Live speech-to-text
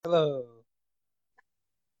Hello,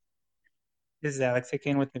 this is Alex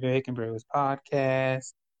again with the Vacant Bros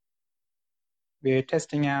podcast. We're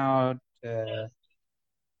testing out. Uh,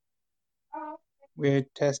 we're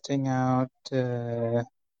testing out um,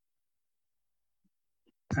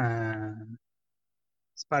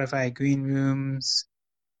 Spotify Green Rooms.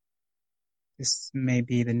 This may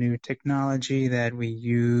be the new technology that we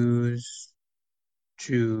use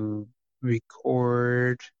to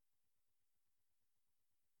record,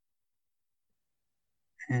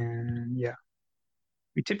 and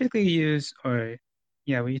we typically use, or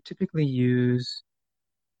we typically use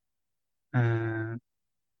uh,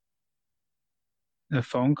 a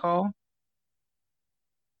phone call,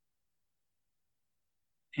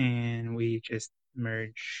 and we just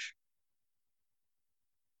merge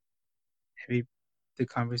every the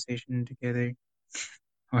conversation together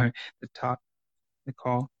or the talk, the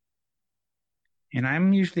call. And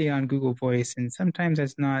I'm usually on Google Voice, and sometimes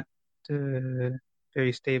it's not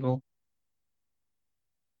very stable.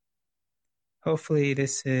 Hopefully,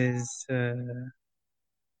 this is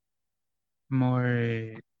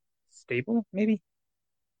more stable, maybe.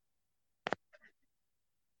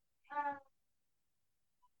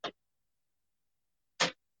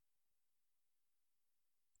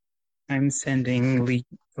 I'm sending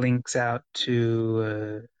links out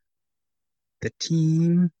to the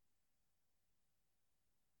team.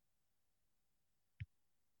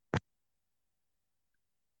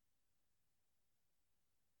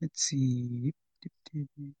 Let's see.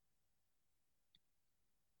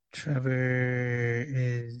 Trevor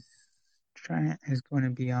is going to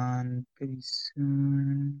be on pretty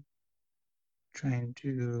soon. Trying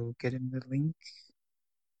to get him the link.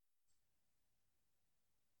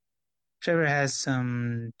 Trevor has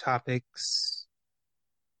some topics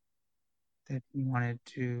that he wanted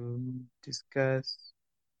to discuss,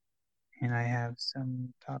 and I have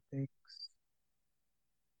some topics.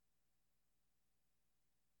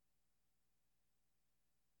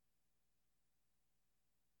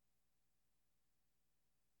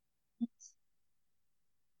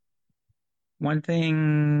 One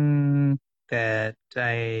thing that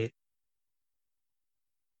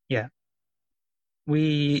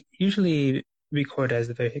we usually record as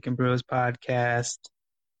the Vehicle Bros podcast,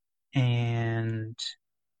 and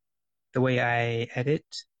the way I edit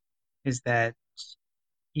is that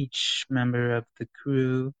each member of the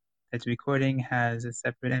crew that's recording has a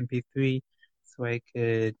separate MP3, so I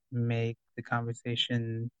could make the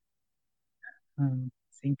conversation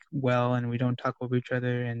sync well, and we don't talk over each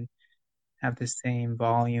other and have the same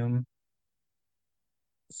volume.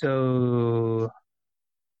 So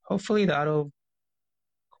hopefully the audio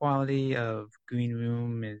quality of Green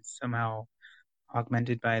Room is somehow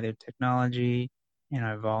augmented by their technology and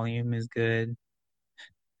our volume is good.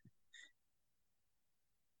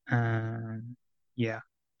 Um, yeah.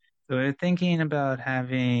 So we're thinking about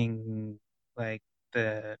having like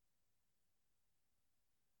the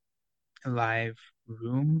live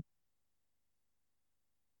room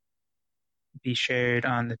be shared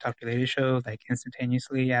on the Talk to Later show like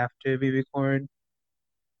instantaneously after we record.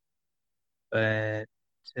 But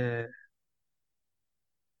uh,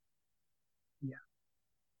 yeah,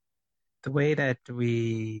 the way that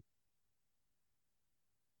we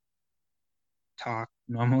talk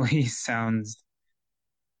normally sounds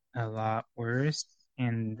a lot worse,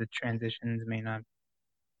 and the transitions may not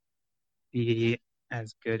be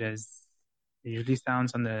as good as it usually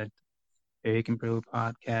sounds on the Eric and Brew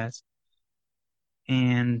podcast.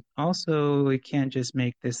 And also, we can't just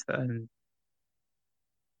make this a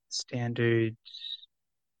standard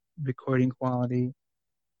recording quality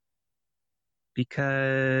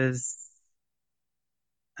because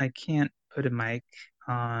I can't put a mic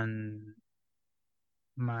on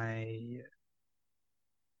my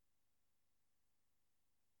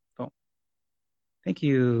phone. Thank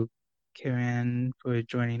you, Karen, for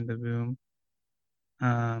joining the room.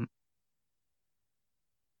 I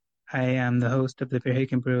am the host of the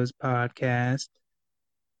Vehicle Bros podcast.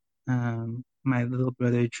 My little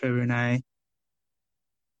brother Trevor and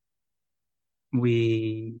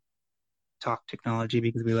we talk technology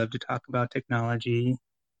because we love to talk about technology.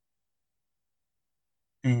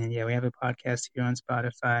 And yeah, we have a podcast here on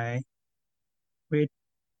Spotify. We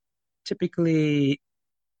typically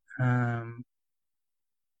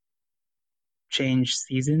change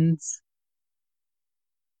seasons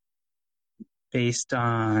based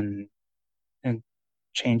on a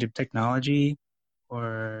change of technology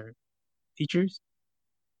or features.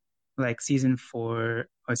 Like season 4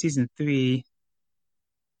 or season 3,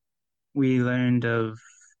 we learned of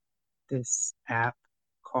this app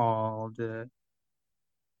called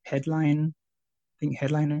Headline think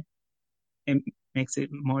Headliner. It makes it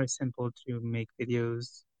more simple to make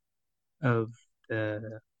videos of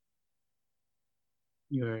the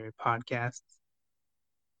your podcasts.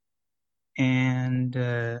 And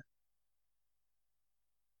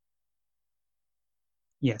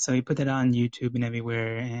yeah, so we put that on YouTube and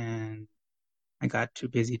everywhere, and I got too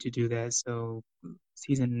busy to do that. So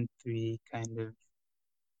season 3 kind of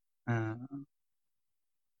uh,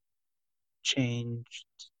 changed.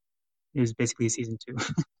 It was basically season 2.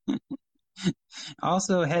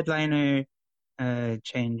 Also, Headliner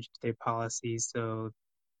changed their policies, so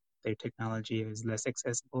their technology is less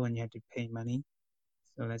accessible and you have to pay money.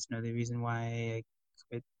 So that's another reason why I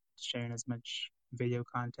quit sharing as much video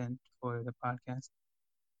content for the podcast.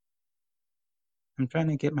 I'm trying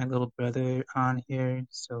to get my little brother on here,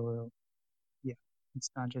 so yeah,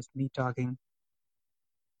 it's not just me talking.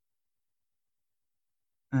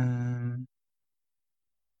 Um,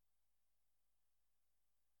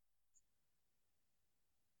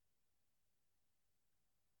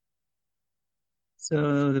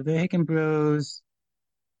 so the Vehican Bros,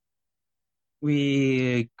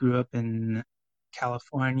 we grew up in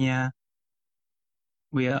California.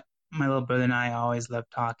 My little brother and I always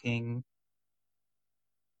loved talking.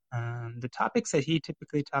 The topics that he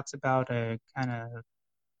typically talks about are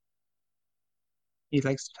he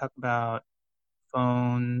likes to talk about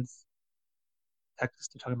phones, likes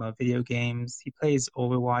to talk about video games. He plays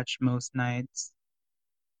Overwatch most nights.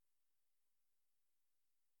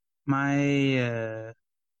 My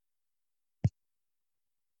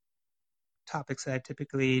topics that I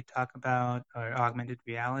typically talk about are augmented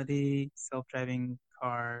reality, self-driving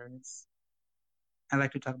cars. I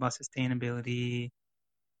like to talk about sustainability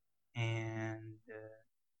and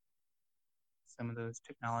some of those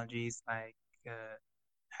technologies like uh,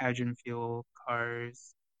 hydrogen fuel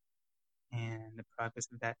cars and the progress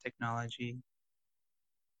of that technology.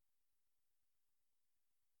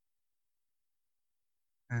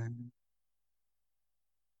 Um,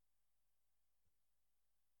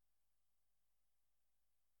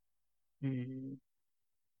 mm,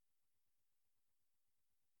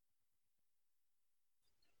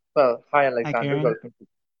 Well, hi Hi, Alexander, Karen. welcome.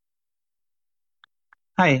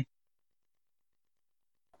 Hi,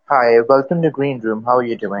 Hi, welcome to Green Room. How are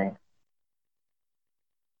you doing?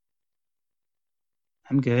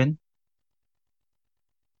 I'm good.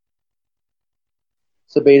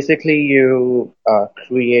 So basically, you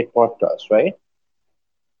create podcasts, right?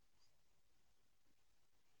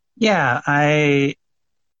 Yeah,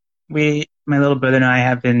 my little brother and I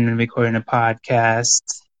have been recording a podcast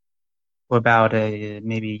for about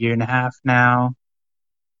maybe a year and a half now.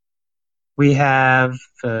 We have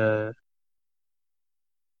a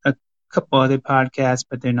couple other podcasts,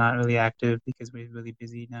 but they're not really active because we're really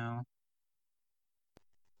busy now.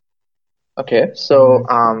 Okay, so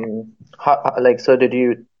And so did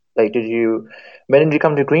you when did you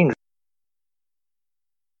come to Green Room?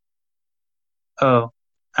 oh,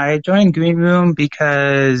 I joined Green Room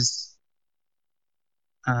because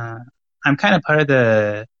uh, I'm kind of part of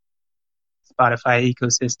the Spotify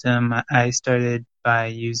ecosystem. I started by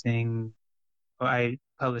I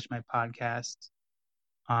published my podcast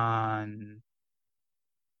on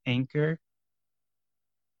Anchor.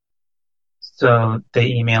 So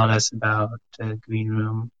they emailed us about Green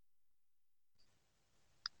Room.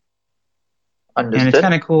 And it's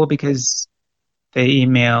kind Understood. of cool because they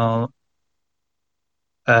email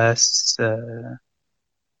us, they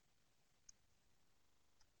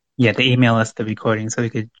email us the recording so we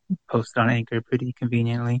could post it on Anchor pretty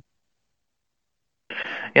conveniently.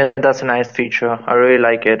 Yeah, that's a nice feature. I really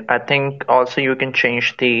like it. I think also you can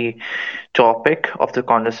change the topic of the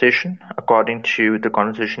conversation according to the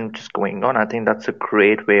conversation which is going on. I think that's a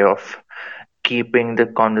great way of keeping the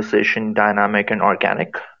conversation dynamic and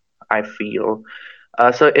organic, I feel.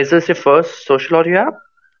 So is this your first social audio app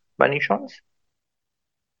by any chance?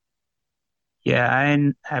 Yeah,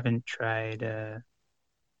 I haven't tried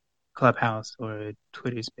Clubhouse or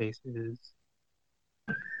Twitter Spaces.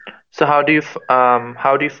 So how do you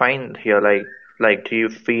find here? Like do you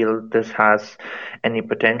feel this has any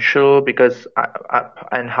potential? Because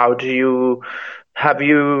and how do you have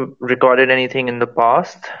you recorded anything in the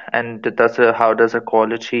past? And how does the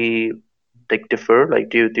quality like differ? Like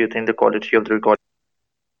do you think the quality of the recording?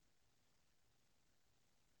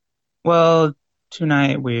 Well,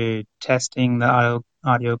 tonight we're testing the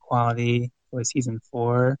audio quality for season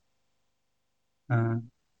 4. Uh,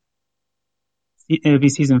 it'll be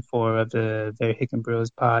season 4 of the Very Hick and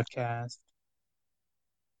Bros podcast.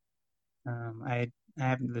 Um, I I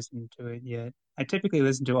haven't listened to it yet. I typically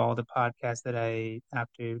listen to all the podcasts that I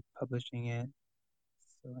after publishing it.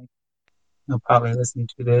 So like he'll probably listen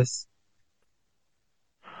to this.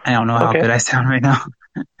 I don't know how Okay. good I sound right now.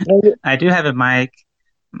 No, I do have a mic.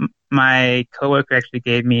 My coworker actually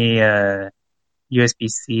gave me a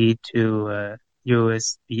USB-C to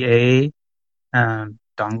USB-A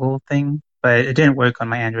dongle thing, but it didn't work on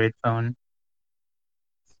my Android phone.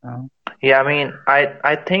 So Yeah, I mean,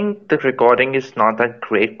 I think the recording is not that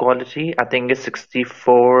great quality. I think it's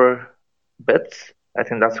 64 bits. I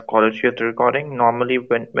think that's the quality of the recording. Normally,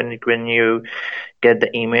 when you get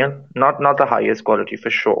the email, not the highest quality for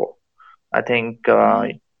sure. I think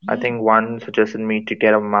one suggested me to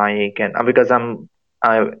get a mic, and because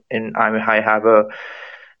I have a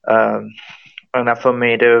um, an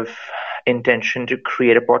affirmative intention to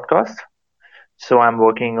create a podcast. So I'm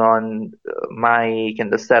working on mic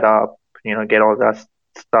and the setup, get all that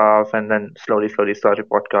stuff, and then slowly start a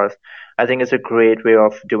podcast. I think it's a great way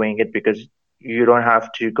of doing it because you don't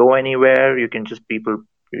have to go anywhere. You can just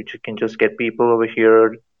get people over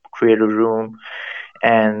here, create a room,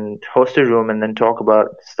 and host a room, and then talk about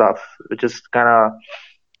stuff, which is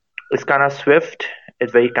it's kind of swift.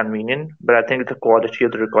 It's very convenient, but I think the quality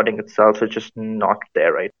of the recording itself is just not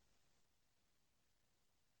there, right?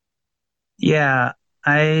 yeah,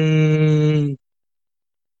 I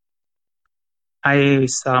I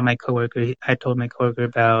saw my coworker. I told my coworker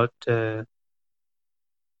about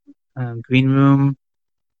Green Room,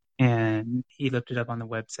 and he looked it up on the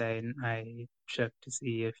website, and I checked to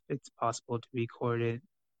see if it's possible to record it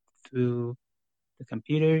through the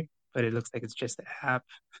computer, but it looks like it's just the app,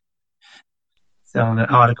 so the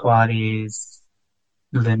audio quality is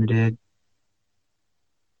limited.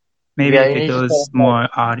 Maybe Yeah, if you it need to set goes up more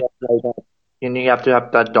audio. that. You have to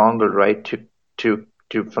have that dongle, right, to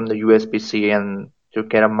from the USB-C and to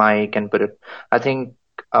get a mic and put it. I think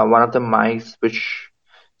one of the mics which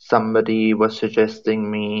somebody was suggesting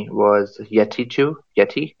me was Yeti 2.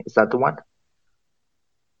 Yeti, is that the one?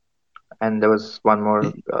 And there was one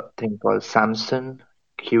more thing called Samson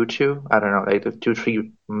Q2. I don't know, like the two,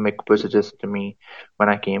 three mic was suggested to me when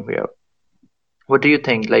I came here. What do you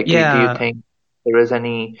think? Like, do you Yeah, think there is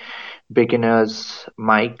any beginner's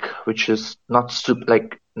mic which is not super,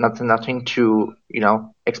 like nothing too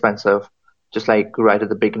expensive, just like right at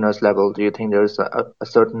the beginner's level? Do you think there's a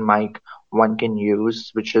certain mic one can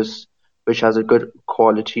use which has a good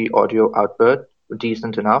quality audio output,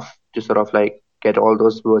 decent enough to sort of like get all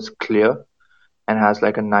those words clear and has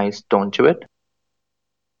like a nice tone to it?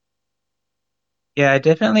 yeah, I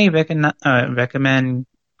definitely recommend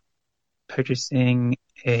purchasing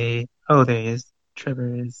a. Oh, there he is.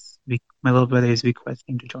 Trevor is. My little brother is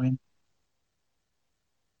requesting to join.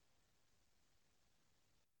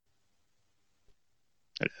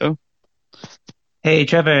 Hello. Hey,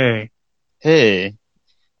 Trevor, Hey.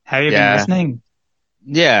 have you been Yeah. listening?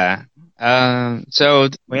 Yeah. So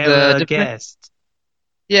We have the a different. guest.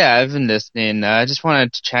 Yeah, I've been listening. I just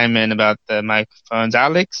wanted to chime in about the microphones.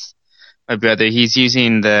 Alex, my brother, he's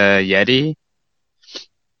using the Yeti,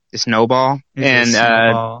 the Snowball, This is a and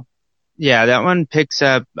snowball. yeah, that one picks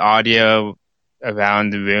up audio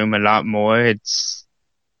around the room a lot more. It's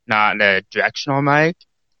not a directional mic.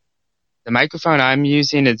 The microphone I'm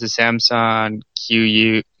using is the Samsung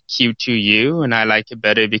Q2U, and I like it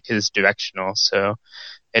better because it's directional. So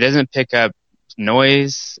it doesn't pick up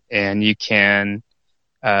noise, and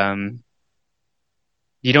um,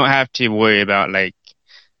 you don't have to worry about like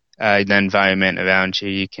the environment around you.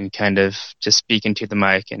 You can kind of just speak into the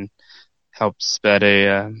mic and helps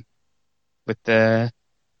better with the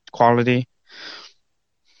quality.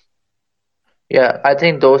 Yeah, I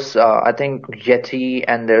think Yeti,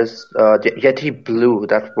 and there's Yeti Blue,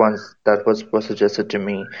 that was suggested to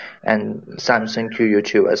me, and Samsung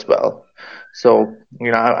QU2 as well. So,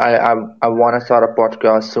 I want to start a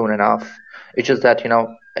podcast soon enough. It's just that,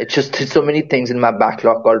 it's just there's so many things in my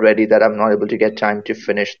backlog already that I'm not able to get time to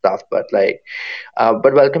finish stuff. But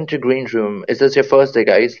welcome to Green Room. Is this your first day,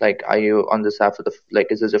 guys? Like, are you on this app for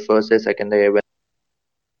is this your first day, second day?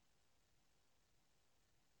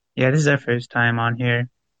 Yeah, this is our first time on here.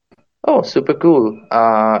 Oh, super cool.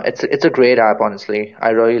 It's a great app, honestly. I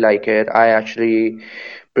really like it. I actually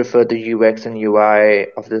prefer the UX and UI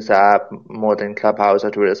of this app more than Clubhouse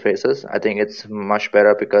or Twitter Spaces. I think it's much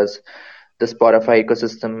better because the Spotify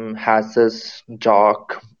ecosystem has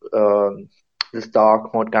um, this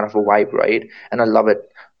dark mode kind of a vibe, right? And I love it.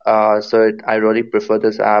 I really prefer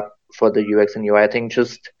this app for the UX and UI.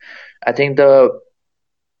 I think the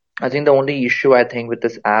I think the only issue I think with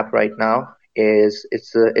this app right now is it's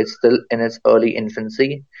still in its early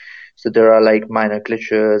infancy. So there are like minor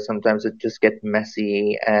glitches. Sometimes it just get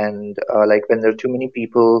messy, and like when there are too many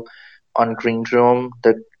people on Green Room,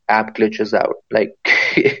 the app glitches out. Like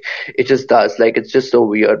it just does. Like it's just so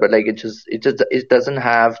weird, but like it doesn't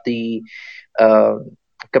have the uh,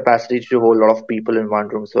 capacity to hold a lot of people in one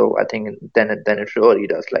room. So I think then it really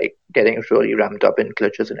does, like getting really ramped up in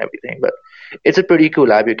glitches and everything. But it's a pretty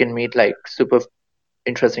cool app. You can meet like super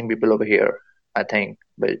interesting people over here, I think.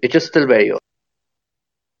 But it's just still very old.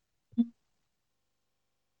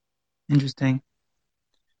 Interesting.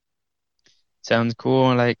 Sounds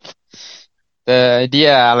cool. Like the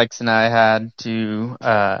idea Alex and I had to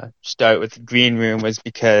start with the green room was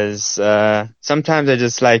because sometimes I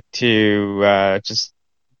just like to just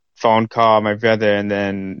phone call my brother and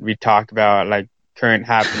then we talk about like current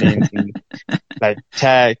happenings in like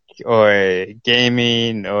tech or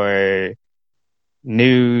gaming or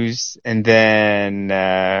news, and then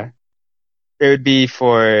it would be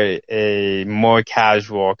for a more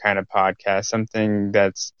casual kind of podcast, something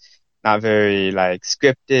that's not very like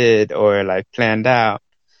scripted or like planned out.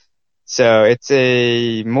 So it's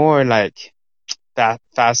a more like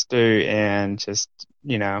faster and just,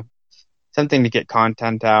 something to get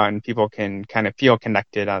content out and people can kind of feel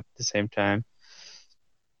connected at the same time.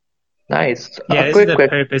 Nice. Yeah, this is the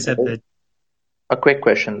purpose of the. A quick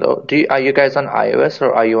question though. Are you guys on iOS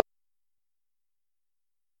or are you?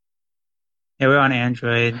 Yeah, we're on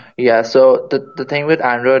Android. Yeah, so the thing with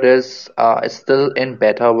Android is it's still in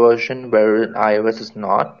beta version where iOS is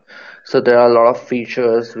not. So there are a lot of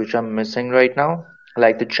features which are missing right now,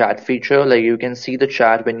 like the chat feature. Like you can see the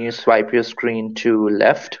chat when you swipe your screen to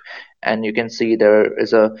left, and you can see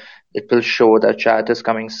it will show that chat is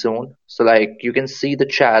coming soon. So like you can see the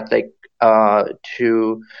chat like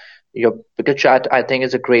to your because chat I think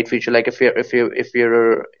is a great feature. Like if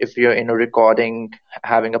you're in a recording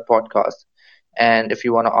having a podcast, and if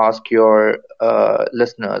you want to ask your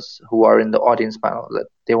listeners who are in the audience panel that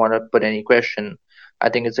they want to put any question, I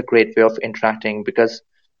think it's a great way of interacting because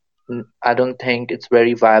I don't think it's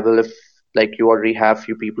very viable if like you already have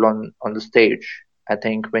few people on the stage. I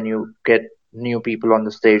think when you get new people on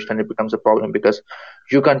the stage, then it becomes a problem because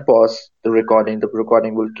you can't pause the recording. The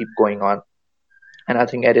recording will keep going on, and I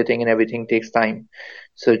think editing and everything takes time.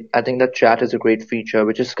 So I think that chat is a great feature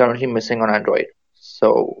which is currently missing on Android.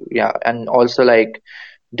 So yeah, and also like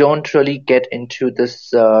don't really get into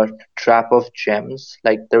this trap of gems.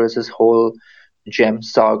 Like there was this whole gem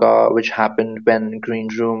saga which happened when Green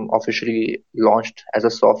Room officially launched as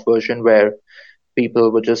a soft version, where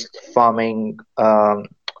people were just farming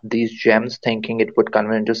these gems, thinking it would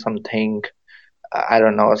convert into something. I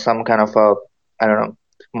don't know, some kind of a I don't know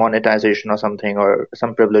monetization or something or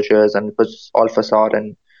some privileges, and it was all facade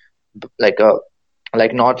and like a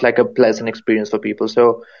like not like a pleasant experience for people.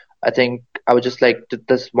 So I think I would just like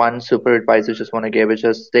this one super advice I just want to give is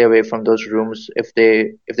just stay away from those rooms if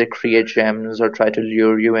they create gems or try to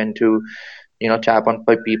lure you into tap on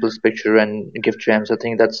by people's picture and give gems. I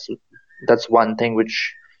think that's one thing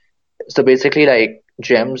which so basically like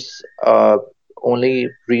gems only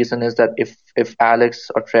reason is that if Alex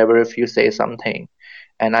or Trevor, if you say something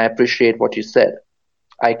and I appreciate what you said,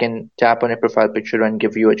 I can tap on a profile picture and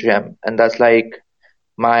give you a gem. And that's like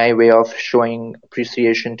my way of showing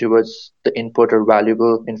appreciation towards the input or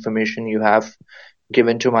valuable information you have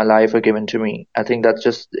given to my life or given to me. I think it's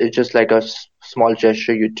just like a small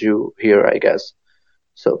gesture you do here, I guess.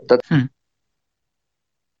 So that's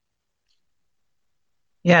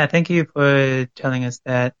Yeah, thank you for telling us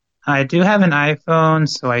that. I do have an iPhone,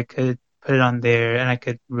 so I could put it on there and I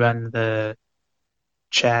could run the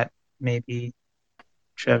chat. Maybe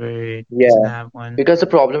Trevor doesn't have one. because the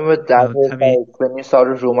problem with that So is like when you start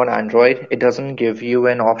a room on Android, it doesn't give you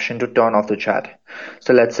an option to turn off the chat.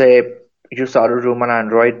 So let's say you start a room on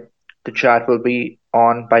Android, the chat will be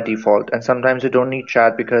on by default, and sometimes you don't need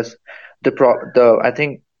chat because the I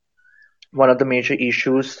think one of the major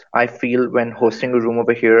issues I feel when hosting a room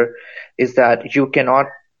over here is that you cannot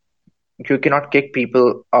kick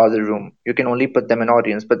people out of the room. You can only put them in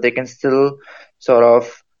audience, but they can still sort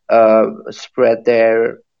of spread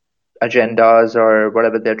their agendas or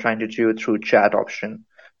whatever they're trying to do through chat option.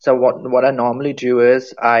 So what I normally do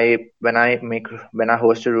is when I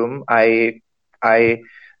host a room, I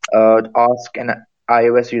ask an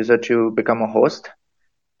iOS user to become a host,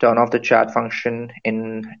 turn off the chat function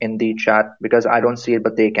in the chat because I don't see it,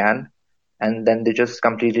 but they can, and then they just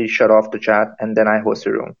completely shut off the chat, and then I host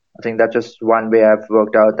a room. I think that's just one way I've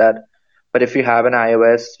worked out that. But if you have an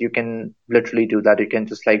iOS, you can literally do that. You can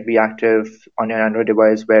just like be active on your Android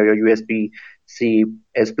device where your USB-C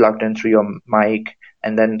is plugged in through your mic,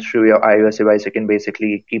 and then through your iOS device, you can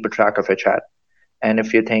basically keep a track of your chat. And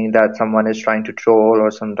if you think that someone is trying to troll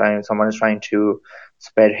or sometimes someone is trying to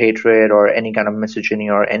spread hatred or any kind of misogyny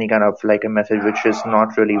or any kind of like a message which is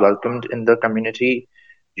not really welcomed in the community,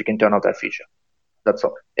 you can turn off that feature. That's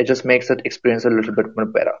all. It just makes the experience a little bit more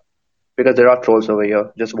better. Because there are trolls over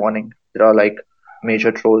here. Just warning. There are like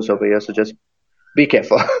major trolls over here, so just be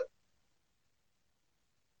careful.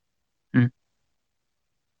 Hmm.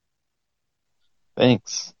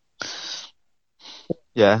 Thanks.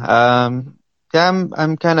 Yeah.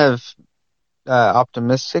 I'm kind of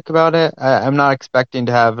optimistic about it. I'm not expecting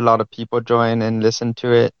to have a lot of people join and listen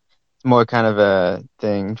to it. It's more kind of a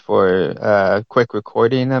thing for quick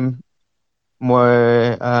recording. I'm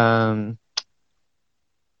more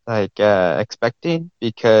expecting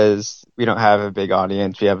because we don't have a big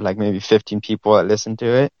audience. We have like maybe 15 people that listen to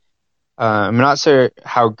it. I'm not sure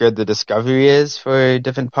how good the discovery is for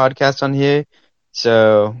different podcasts on here.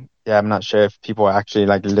 So yeah, I'm not sure if people actually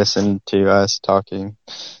like listen to us talking.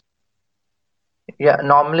 Yeah,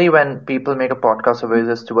 normally when people make a podcast of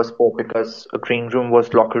this to a sport, because a green room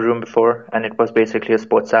was locker room before and it was basically a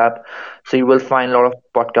sports app. So you will find a lot of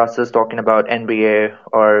podcasters talking about NBA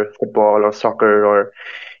or football or soccer or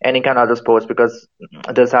any kind of other sports, because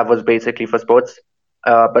this app was basically for sports.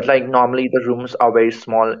 But like normally the rooms are very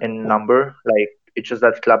small in number. Like it's just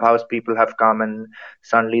that Clubhouse people have come and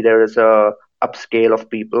suddenly there is a upscale of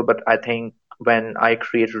people. But I think when I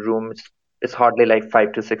create a room, it's hardly like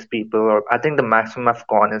 5 to 6 people, or I think the maximum I've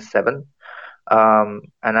gone is 7. And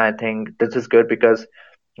I think this is good because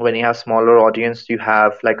when you have smaller audience, you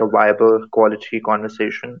have like a viable quality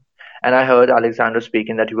conversation. And I heard Alexander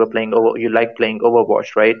speaking that you like playing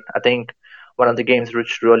Overwatch, right? I think one of the games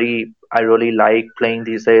which I really like playing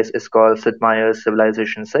these days is called Sid Meier's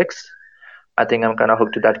Civilization 6. I think I'm kind of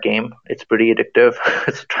hooked to that game. It's pretty addictive.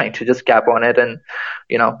 It's trying to just cap on it, and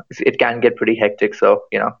it can get pretty hectic. So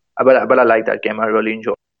but I like that game. I really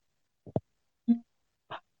enjoy.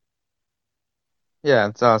 Yeah,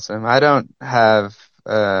 it's awesome. I don't have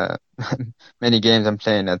many games I'm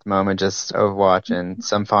playing at the moment, just Overwatch and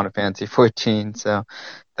some Final Fantasy 14. So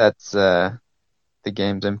that's the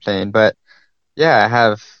games I'm playing. But yeah, I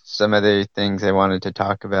have some other things I wanted to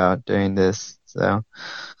talk about during this, so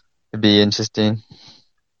it'd be interesting.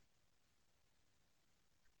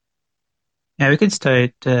 Yeah, we could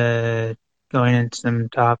start going into some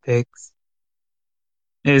topics.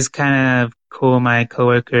 It was kind of cool. My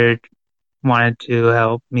coworker wanted to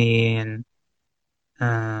help me, and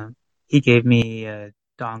uh, he gave me a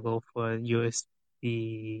dongle for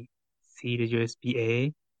USB-C to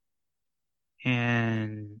USB-A,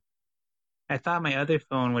 and I thought my other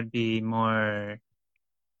phone would be more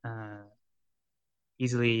uh,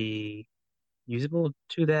 easily usable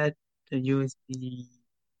to the USB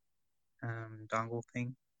dongle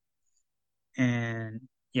thing. And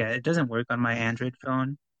yeah, it doesn't work on my Android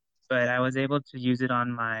phone, but I was able to use it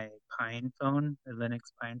on my Pine phone, the Linux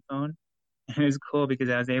Pine phone. And it was cool because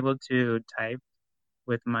I was able to type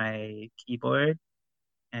with my keyboard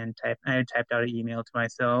and type. I typed out an email to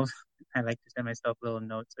myself. I like to send myself little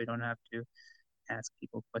notes so I don't have to ask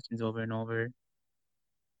people questions over and over.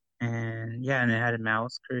 And yeah, and it had a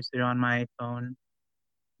mouse cursor on my phone.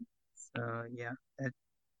 So yeah,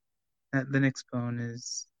 that Linux phone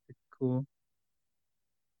is cool.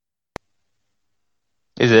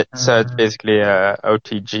 Is it so? It's Uh, basically a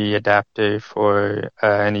OTG adapter for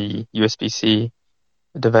any USB-C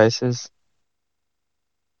devices.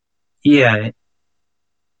 yeah,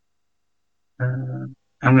 I'm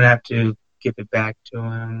gonna have to give it back to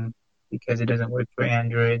him because it doesn't work for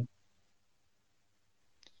Android.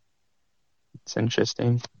 It's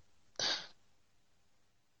interesting.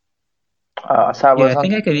 So I Yeah, was I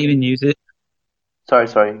think I on. could even use it. Sorry.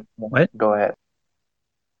 What? Go ahead.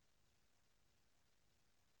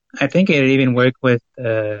 I think it even work with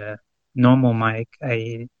normal mic.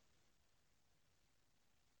 I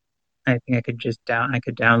think I could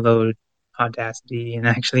download Audacity and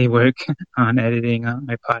actually work on editing on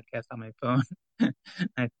my podcast on my phone.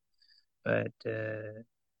 I, but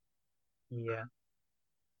yeah,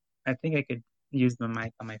 I think I could use the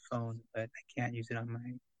mic on my phone, but I can't use it on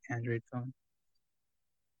my Android phone.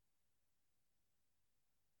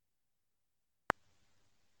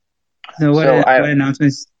 So So what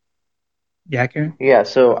announcements, Yacker? yeah,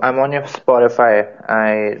 so I'm on your Spotify.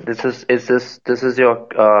 I this is your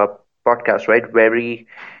podcast, right? Very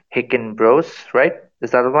Hicken Bros, right?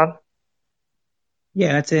 Is that the one?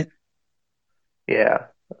 Yeah, that's it. Yeah.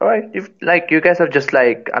 All right. You guys have just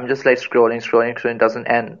like I'm just like scrolling, doesn't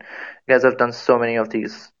end. You guys have done so many of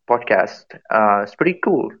these podcasts. It's pretty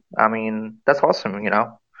cool. I mean, that's awesome, you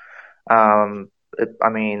know. I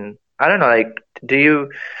mean, I don't know, like, do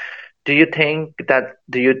you think that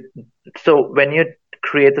do you so when you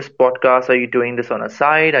create this podcast, are you doing this on a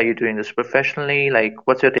side? Are you doing this professionally? Like,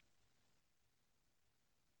 what's your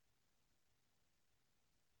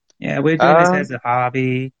Yeah, we're doing this as a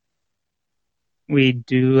hobby. We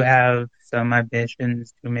do have some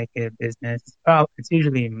ambitions to make it a business. Oh, it's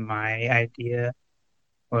usually my idea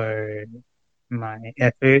or my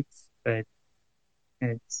efforts, but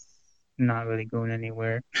it's not really going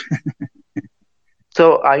anywhere.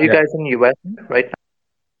 So, are you Yeah. guys in US right now?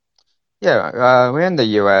 Yeah, we're in the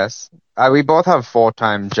US. We both have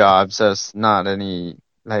full-time jobs, so it's not any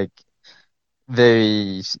like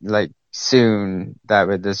very like soon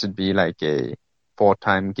this would be like a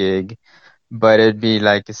full-time gig, but it'd be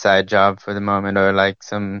like a side job for the moment or like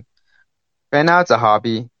some right now it's a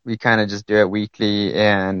hobby. We kind of just do it weekly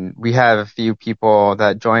and we have a few people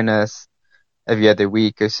that join us every other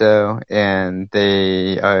week or so and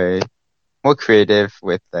they are more creative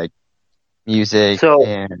with like music So,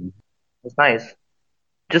 and it's nice.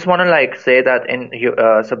 Just want to like say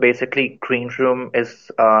that so basically Green Room is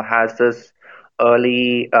has this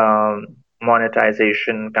early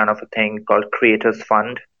monetization kind of a thing called Creators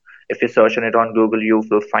Fund. If you search on it on Google, you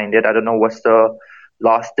will find it. I don't know what's the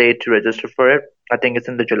last date to register for it. I think it's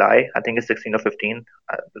in the July. I think it's 16 or 15.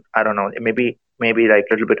 I don't know. Maybe like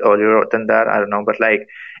a little bit earlier than that. I don't know. But like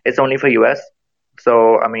it's only for US.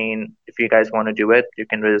 So I mean, if you guys want to do it, you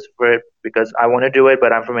can register for it because I want to do it,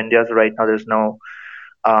 but I'm from India, so right now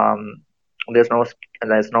um, there's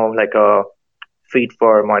no like a feed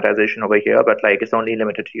for monetization over here, but like it's only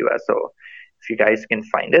limited to US. So if you guys can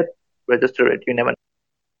find it, register it. You never.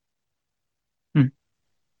 Hmm.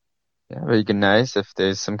 yeah, very good, nice if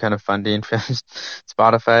there's some kind of funding from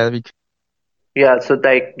Spotify. That'd be Yeah, so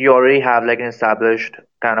like you already have like an established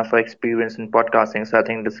kind of experience in podcasting, so I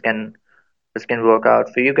think this can work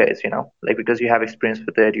out for you guys. Like because you have experience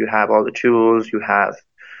with it, you have all the tools, you have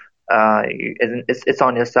it's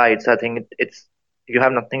on your side. So I think it's you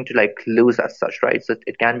have nothing to like lose as such, right? So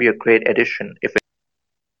it can be a great addition if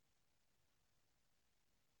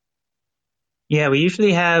Yeah, we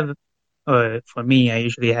usually have, or for me, I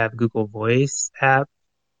usually have Google Voice app,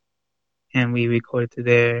 and we record through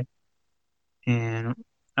there. And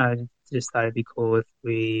I just thought it'd be cool if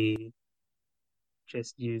we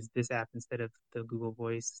just use this app instead of the Google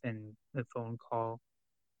Voice and the phone call.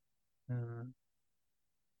 Uh,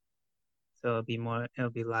 so it'll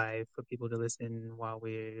be live for people to listen while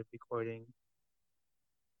we're recording.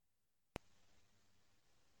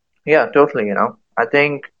 Yeah, totally,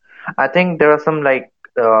 I think there are some like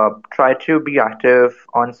try to be active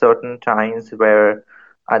on certain times where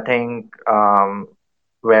I think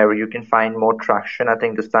where you can find more traction. I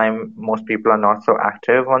think this time most people are not so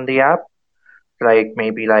active on the app. Like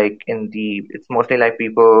maybe like it's mostly like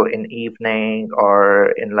people in evening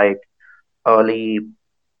or in like early,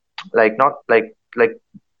 like not like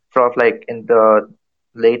sort of like in the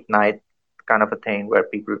late night kind of a thing where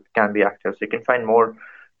people can be active. So you can find more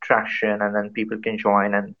traction and then people can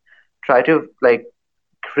join and try to like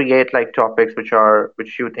create like topics which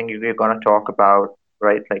you think you're gonna talk about,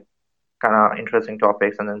 right? Like kind of interesting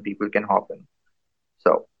topics and then people can hop in.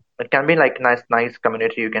 So it can be like nice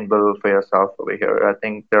community you can build for yourself over here. I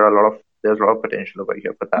think there's a lot of potential over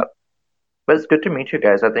here for that. But it's good to meet you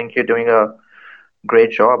guys. I think you're doing a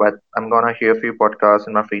great job. I'm gonna hear a few podcasts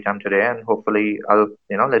in my free time today, and hopefully I'll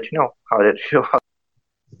let you know how it how.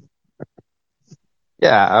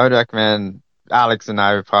 yeah, I would recommend Alex and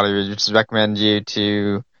I would probably just recommend you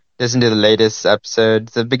to listen to the latest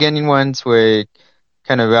episodes. The beginning ones were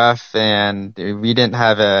kind of rough and we didn't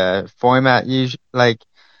have a format like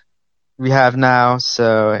we have now,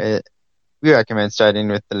 so we recommend starting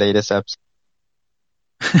with the latest episode.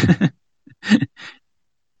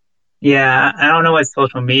 Yeah, I don't know what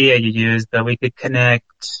social media you use, but we could connect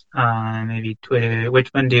on maybe Twitter. Which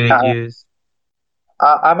one do you use?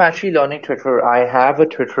 I'm actually learning Twitter. I have a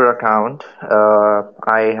Twitter account.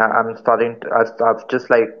 I'm starting. I've just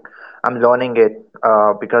like I'm learning it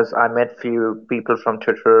because I met few people from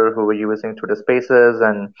Twitter who were using Twitter Spaces,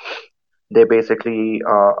 and they're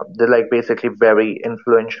like basically very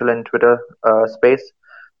influential in Twitter space.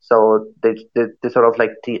 So they sort of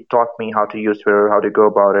like taught me how to use Twitter, how to go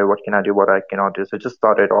about it, what can I do, what I cannot do. So just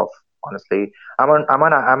started off honestly. I'm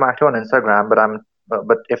active on Instagram,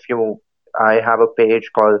 but if you I have a page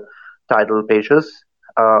called Tidal Pages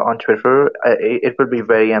on Twitter. It will be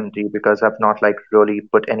very empty because I've not like really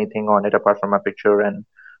put anything on it apart from my picture and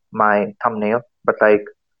my thumbnail. But like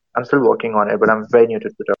I'm still working on it, but I'm very new to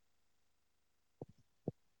Twitter.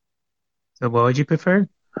 So what would you prefer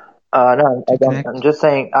No, to I'm connect? just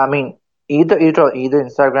saying. I mean, either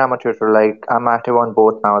Instagram or Twitter. Like, I'm active on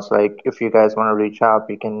both now. So, like, if you guys want to reach out,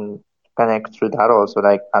 we can connect through that also.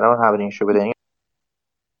 Like, I don't have an issue with any.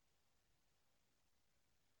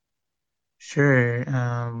 Sure.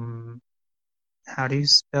 how do you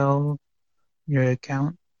spell your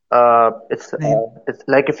account It's name? it's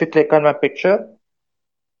like if you click on my picture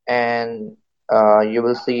and you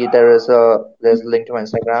will see there's a link to my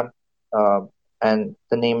Instagram, and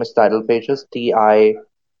the name is Tidal Pages, Tidalpages.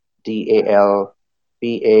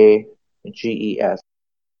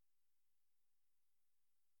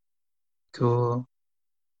 Cool.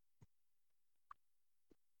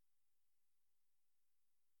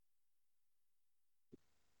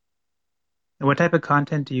 What type of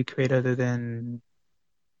content do you create other than,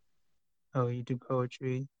 oh, you do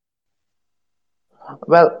poetry?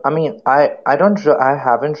 Well, I mean, I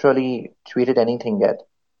haven't really tweeted anything yet.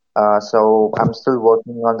 So I'm still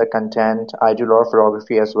working on the content. I do a lot of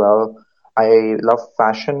photography as well. I love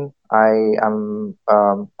fashion. I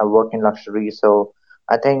work in luxury, so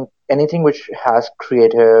I think anything which has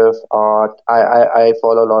creative art. I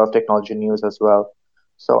follow a lot of technology news as well.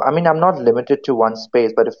 So I mean, I'm not limited to one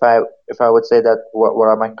space, but if I would say that what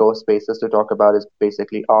are my core spaces to talk about is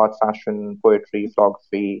basically art, fashion, poetry,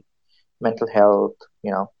 photography, mental health,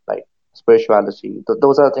 like spirituality.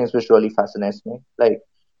 Those are the things which really fascinates me. Like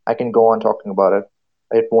I can go on talking about it.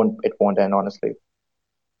 It won't end, honestly.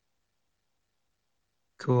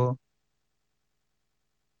 Cool.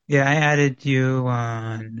 Yeah, I added you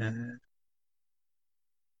on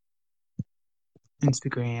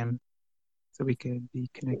Instagram so we could be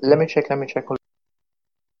Let connected. me check. Let me check.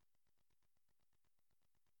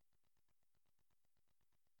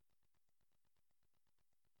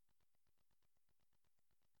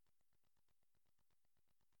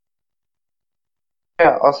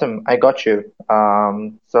 Yeah, awesome. I got you.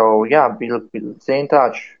 So yeah, we'll stay in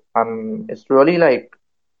touch. It's really like,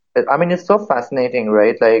 I mean, it's so fascinating,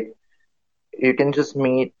 right? Like you can just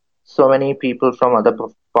meet so many people from other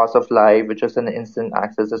parts of life with just an instant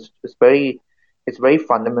access. It's very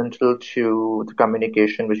fundamental to the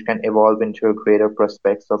communication, which can evolve into a greater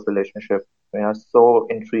prospects of relationship. So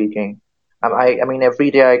intriguing. I mean, every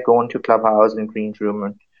day I go into Clubhouse and Green Room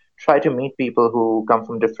and try to meet people who come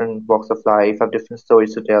from different walks of life, have different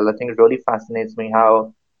stories to tell. I think it really fascinates me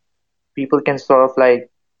how people can sort of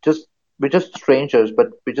like just we're just strangers, but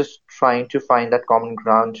we're just trying to find that common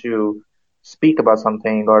ground to speak about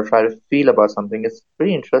something or try to feel about something. It's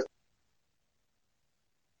pretty interesting.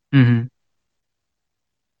 Mm-hmm.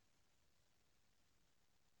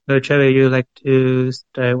 So, Trevor, you like to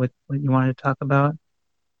start with what you wanted to talk about?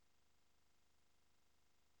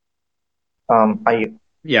 I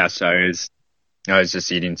Yeah, sorry, I was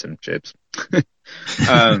just eating some chips.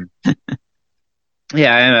 Um,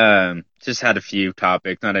 yeah, I just had a few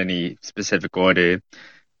topics, not any specific order,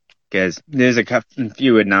 because there's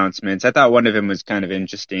few announcements. I thought one of them was kind of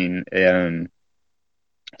interesting.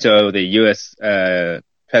 So the U.S.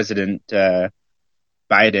 President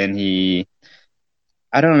Biden,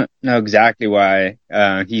 I don't know exactly why,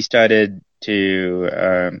 he started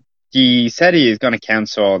to, he said he is going to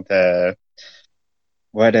cancel the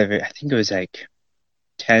whatever. I think it was like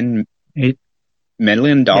 $10 Are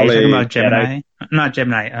million Yeah, you're talking about Jedi. Gemini, not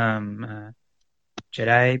Gemini,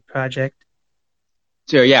 Jedi Project.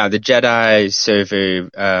 So yeah, the Jedi server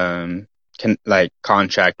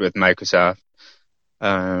contract with Microsoft.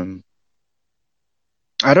 Um,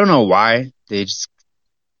 I don't know why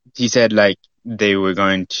he said like they were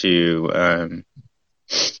going to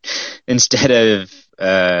instead of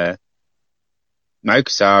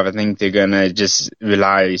Microsoft, I think they're gonna just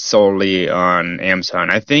rely solely on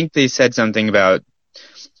Amazon. I think they said something about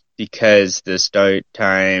because the start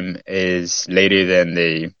time is later than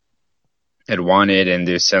they had wanted, and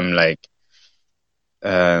there's some like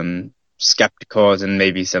skepticals and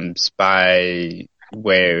maybe some spyware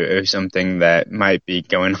or something that might be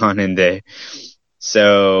going on in there.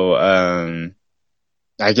 So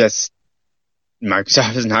I guess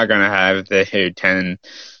Microsoft is not gonna have the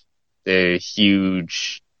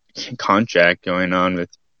huge contract going on with.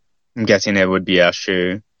 I'm guessing it would be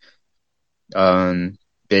Azure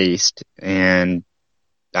based, and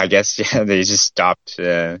I guess yeah, they just stopped.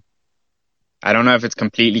 I don't know if it's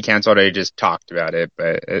completely canceled or they just talked about it,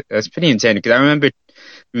 but it's pretty insane because I remember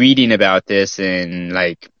reading about this in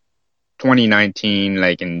like 2019,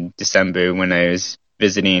 like in December when I was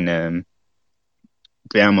visiting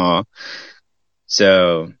grandma.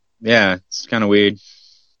 So yeah, it's kind of weird.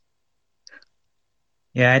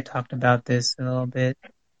 Yeah, I talked about this a little bit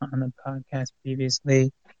on the podcast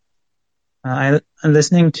previously. I'm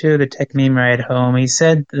listening to the Tech Meme Ride Home. He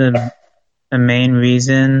said the main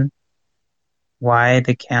reason why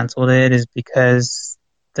they canceled it is because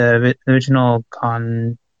the original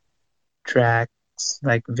contract's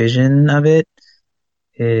like vision of it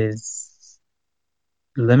is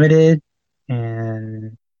limited,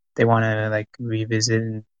 and they want to like revisit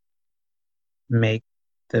and make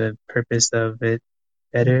the purpose of it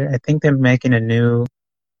better. I think they're making a new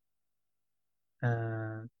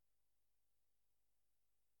kind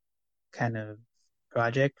of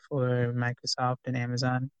project for Microsoft and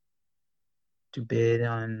Amazon to bid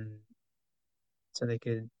on, so they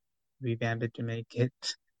could revamp it to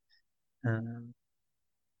um,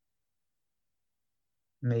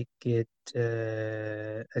 make it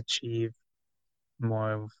achieve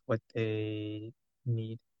more of what they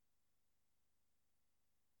need.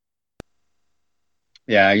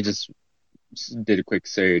 Yeah, I just did a quick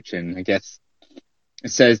search, and I guess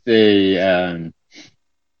it says they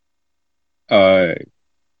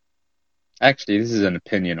actually, this is an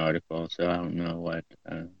opinion article, so I don't know what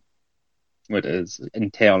is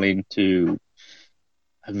entailing to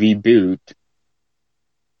a reboot.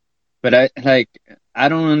 But I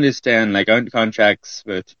don't understand, like, aren't contracts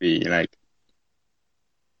supposed to be like,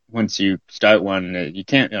 once you start one, you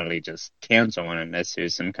can't really just cancel one unless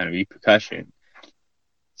there's some kind of repercussion.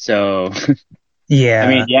 So, Yeah, I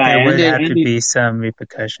mean, yeah, there would have to Andy, be some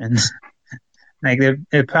repercussions. Like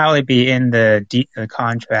it'd probably be in the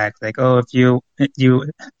contract, like, oh, if you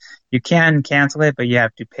can cancel it, but you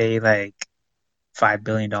have to pay like $5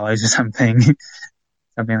 billion or something,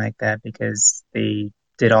 something like that, because they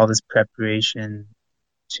did all this preparation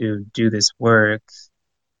to do this work,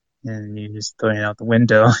 and you just throwing it out the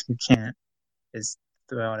window. You can't just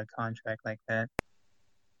throw out a contract like that.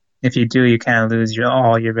 If you do, you kind of lose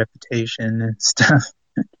all your reputation and stuff.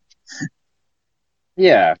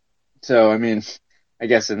 yeah. So, I mean, I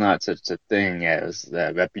guess it's not such a thing as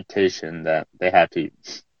the reputation that they have to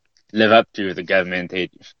live up to the government. They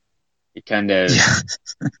kind of Yeah.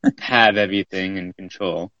 have everything in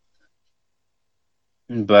control.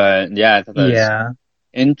 But yeah, I thought that was Yeah.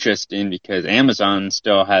 interesting because Amazon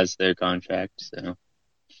still has their contract, so.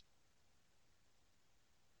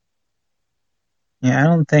 Yeah, I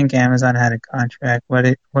don't think Amazon had a contract.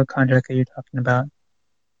 What contract are you talking about?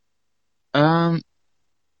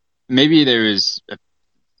 Maybe there was a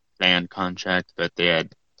planned contract, but they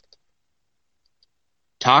had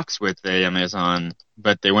talks with the Amazon,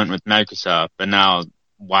 but they went with Microsoft. But now,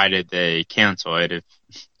 why did they cancel it? If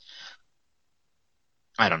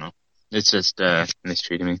I don't know, it's just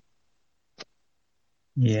mystery to me.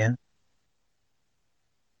 Yeah.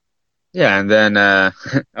 Yeah, and then I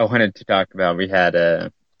wanted to talk about, we had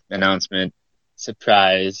a announcement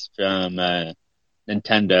surprise from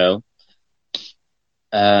Nintendo.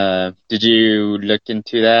 Did you look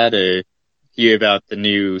into that or hear about the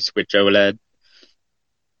new Switch OLED?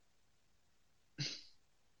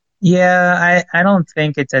 Yeah, I don't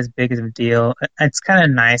think it's as big of a deal. It's kind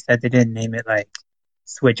of nice that they didn't name it like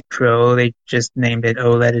Switch Pro. They just named it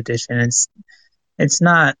OLED Edition. It's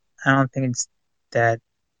not, I don't think it's that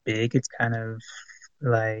big. It's kind of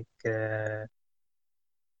like kind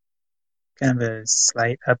of a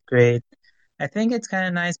slight upgrade. I think it's kind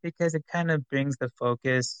of nice because it kind of brings the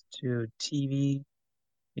focus to TV,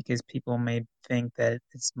 because people may think that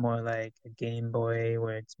it's more like a Game Boy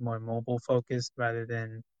where it's more mobile focused rather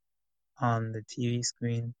than on the TV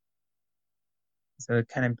screen. So it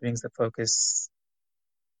kind of brings the focus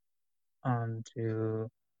onto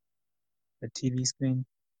the TV screen.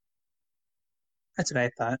 That's what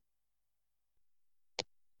I thought.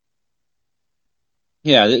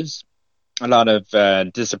 Yeah, there's a lot of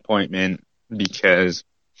disappointment because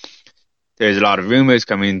there's a lot of rumors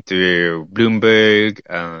coming through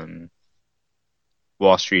Bloomberg,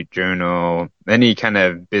 Wall Street Journal, any kind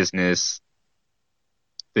of business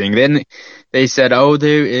thing. Then they said, oh,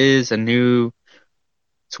 there is a new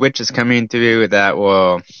Switch is coming through that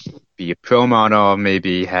will be a Pro model,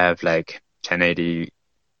 maybe have like 1080p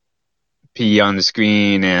on the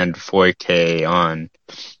screen and 4K on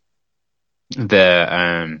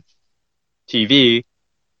the TV,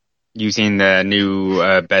 using the new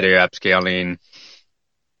better upscaling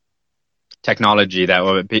technology that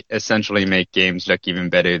will essentially make games look even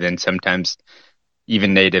better than sometimes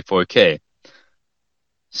even native 4K.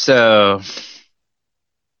 So,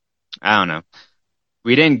 I don't know.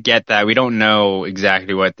 We didn't get that. We don't know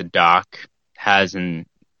exactly what the dock has in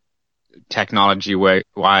technology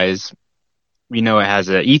wise. We know it has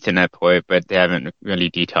an Ethernet port, but they haven't really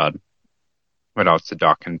detailed what else the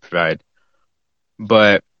dock can provide.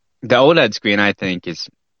 But the OLED screen, I think, is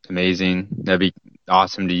amazing. That'd be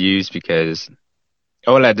awesome to use because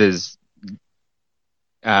OLED is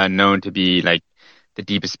known to be like the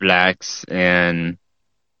deepest blacks and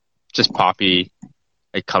just poppy,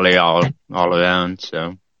 like color all around.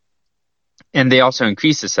 So, and they also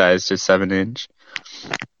increased the size to 7-inch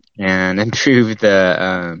and improved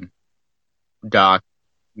the dock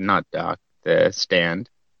not dock, the stand.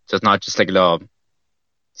 So it's not just like a little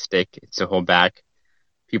stick, it's the whole back.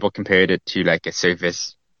 People compared it to like a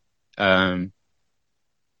Surface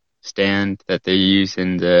stand that they use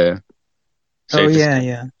in the Oh Surface. yeah.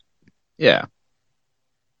 Yeah.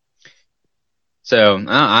 So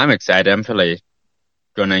I'm excited. I'm probably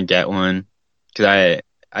gonna get one because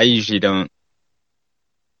I usually don't.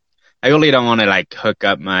 I really don't want to like hook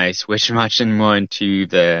up my Switch much anymore into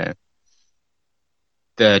the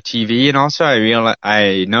TV, and also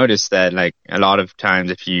I noticed that like a lot of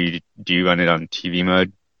times if you do run it on TV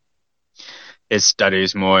mode, it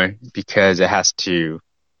stutters more because it has to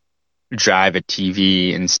drive a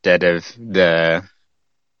TV instead of the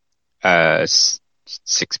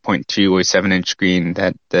 6.2 or 7-inch screen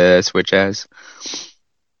that the Switch has.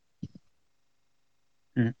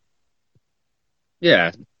 Mm.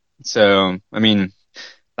 Yeah. So, I mean,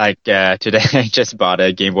 like today I just bought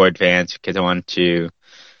a Game Boy Advance because I wanted to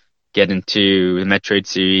get into the Metroid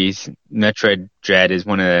series. Metroid Dread is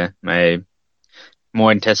one of my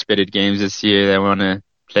more anticipated games this year that I want to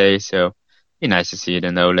play, so it'd be nice to see it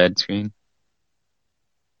in the OLED screen.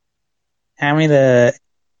 How many of the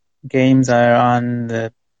games are on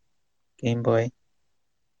the Game Boy?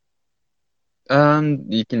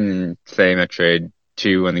 You can play Metroid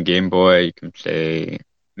 2 on the Game Boy. You can play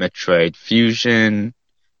Metroid Fusion,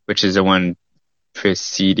 which is the one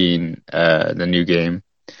preceding the new game.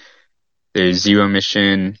 There's Zero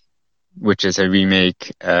Mission, which is a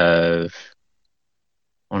remake of,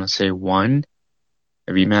 I want to say 1,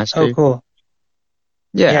 a Oh, remaster. cool.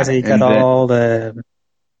 Yeah, Yeah, so you got and then all the.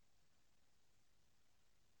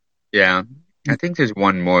 yeah, I think there's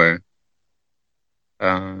one more.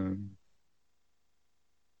 Um,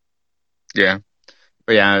 yeah,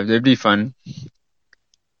 but yeah, it'd be fun.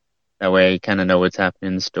 That way, I kind of know what's happening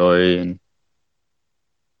in the story and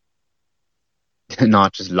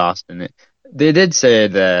not just lost in it. They did say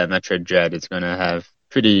the Metroid Dread is going to have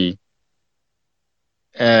pretty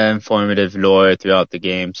informative lore throughout the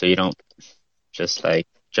game, so you don't just like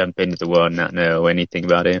jump into the world and not know anything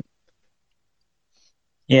about it.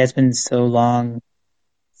 Yeah, it's been so long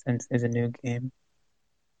since there's a new game.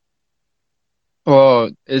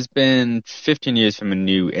 Well, it's been 15 years from a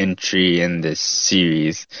new entry in this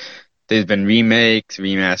series. There's been remakes,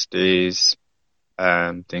 remasters,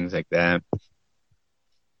 things like that.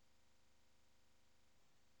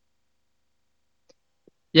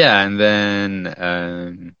 Yeah, and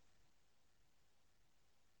then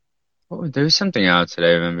there was something else that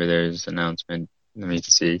I remember. There's an announcement. Let me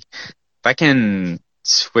see. If I can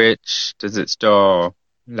switch, does it still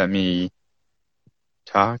let me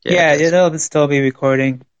talk? Yeah, it Yeah, does. it'll still be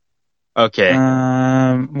recording. Okay.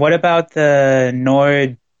 What about the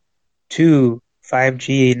Nord 2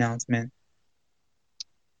 5G announcement?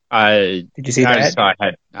 I Did you see I that? just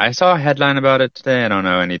I saw a headline about it today. I don't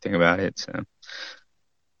know anything about it, so.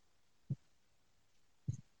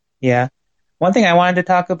 Yeah. One thing I wanted to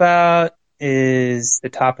talk about is the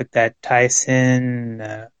topic that Tyson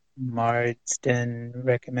Marsden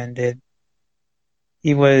recommended.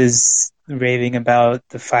 He was raving about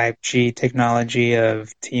the 5G technology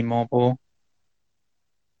of T-Mobile.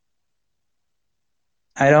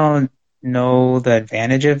 I don't know the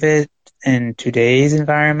advantage of it in today's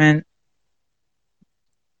environment.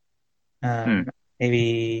 Hmm. Um,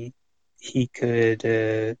 maybe he could,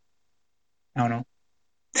 I don't know.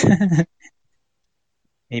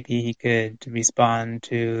 Maybe he could respond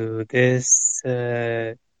to this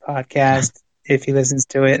podcast if he listens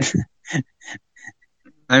to it.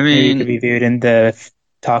 I Maybe it could mean, be viewed in the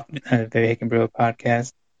Talk the Bacon Brew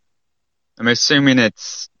podcast. I'm assuming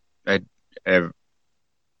it's a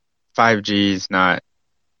 5G is not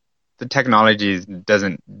the technology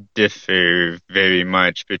doesn't differ very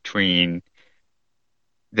much between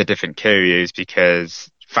the different carriers because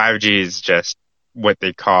 5G is just what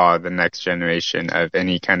they call the next generation of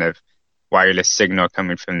any kind of wireless signal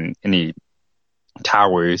coming from any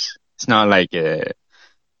towers. It's not like a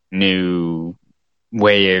new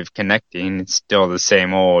way of connecting. It's still the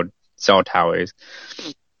same old cell towers.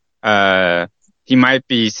 Uh, he might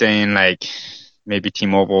be saying like maybe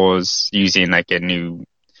T-Mobile is using like a new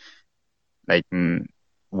like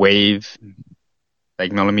wave,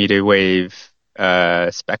 like millimeter wave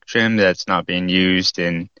spectrum that's not being used,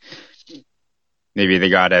 and maybe they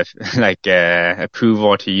got a like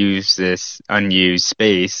approval to use this unused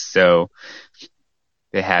space, so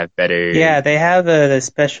they have better. Yeah, they have the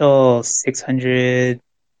special 600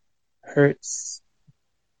 hertz,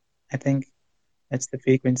 I think. That's the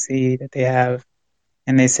frequency that they have.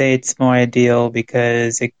 And they say it's more ideal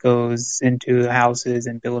because it goes into houses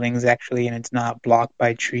and buildings actually, and it's not blocked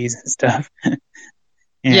by trees and stuff.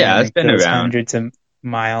 Yeah, and it's it been goes around. hundreds of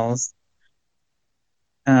miles.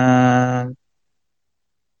 Um,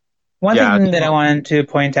 One Yeah, thing that I wanted to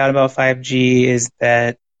point out about 5G is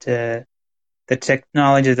that the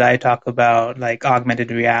technologies I talk about, like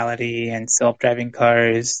augmented reality and self-driving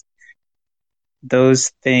cars,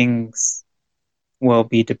 those things will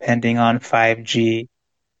be depending on 5G.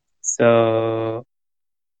 So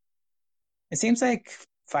it seems like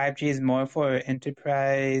 5G is more for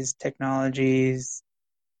enterprise technologies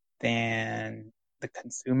than the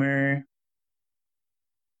consumer.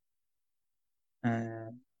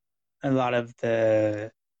 Uh, a lot of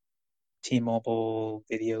the T-Mobile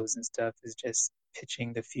videos and stuff is just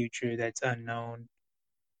pitching the future that's unknown.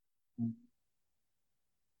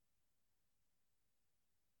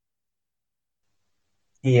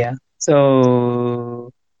 Yeah.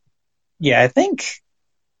 So, yeah, I think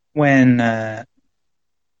when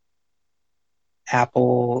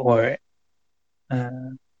Apple or uh,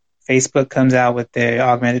 Facebook comes out with their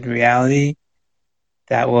augmented reality,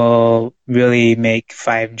 that will really make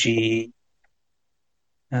 5G.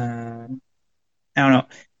 I don't know.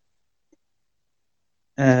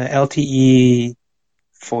 LTE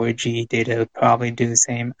 4G data would probably do the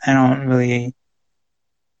same. I don't really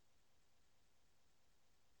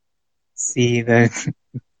see the.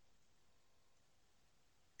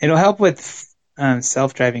 It'll help with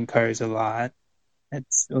self-driving cars a lot.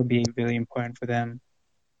 It'll be really important for them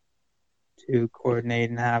to coordinate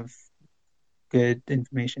and have good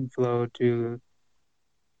information flow to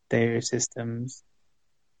their systems.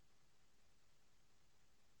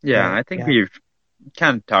 yeah, But I think yeah, we've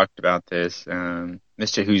kind of talked about this.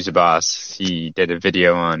 Mr. Who's the Boss, he did a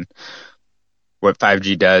video on what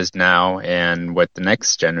 5G does now and what the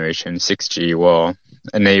next generation 6G will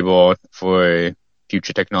enable for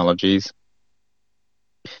future technologies.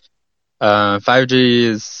 5G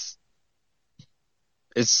is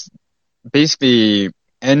it's basically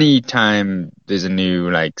any time there's a new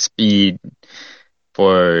like speed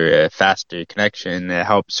for a faster connection, it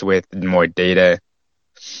helps with more data.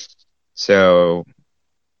 So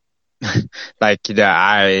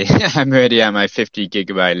I I'm already at my 50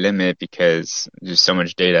 gigabyte limit because there's so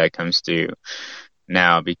much data that comes through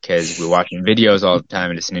now because we're watching videos all the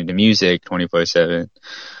time and listening to music 24/7.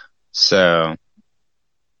 So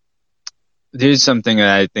there's something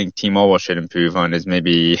that I think T-Mobile should improve on is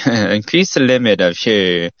maybe increase the limit of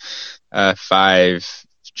your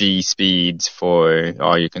 5G speeds for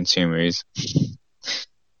all your consumers.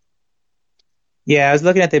 yeah. I was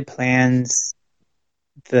looking at the plans.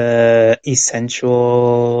 The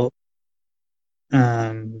essential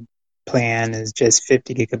um, plan is just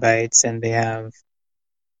 50 gigabytes, and they have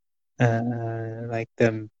like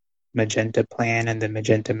the Magenta plan and the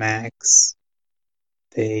Magenta Max.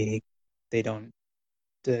 They they don't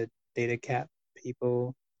data cap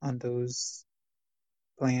people on those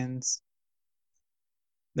plans.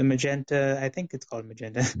 The Magenta, I think it's called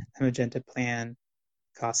Magenta. The Magenta plan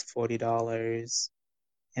costs $40,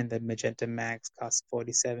 and the Magenta Max costs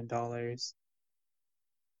 $47.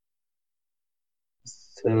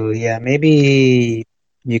 So yeah, maybe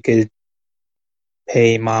you could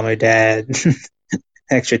pay mom or dad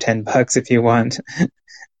extra $10 if you want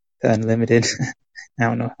the unlimited. I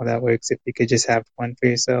don't know how that works if you could just have one for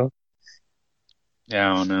yourself.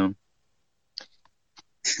 Yeah, I don't know.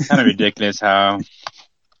 Kind of ridiculous how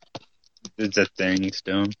it's a thing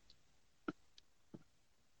still.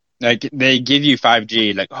 Like they give you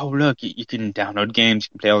 5G, like, oh look, you can download games,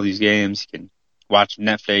 you can play all these games, you can watch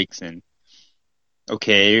Netflix, and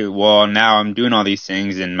okay, well now I'm doing all these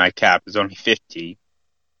things and my cap is only 50.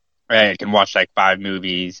 Right, I can watch like 5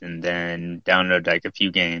 movies and then download like a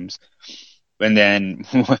few games. And then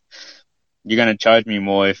you're gonna charge me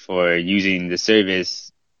more for using the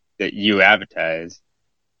service that you advertise.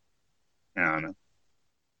 I don't know.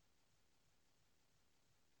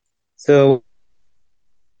 So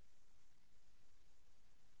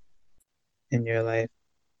in your life,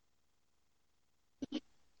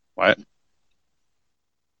 What?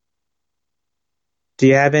 do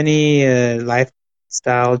you have any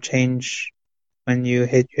lifestyle change when you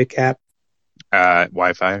hit your cap?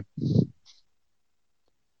 Wi-Fi.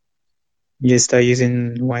 You just start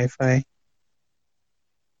using Wi-Fi?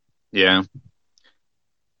 Yeah.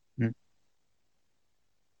 Hmm.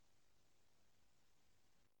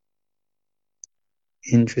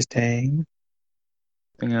 Interesting.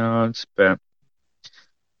 Anything else, but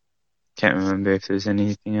can't remember if there's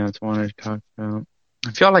anything else I wanted to talk about.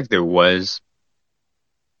 I feel like there was.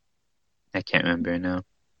 I can't remember now.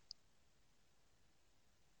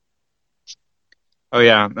 Oh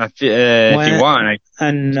yeah, if you One want, I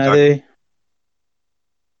can talk. another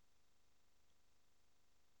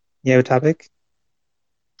You have a topic?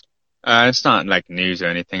 It's not like news or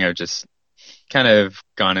anything. I've just kind of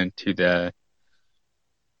gone into the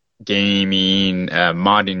gaming,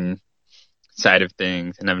 modding side of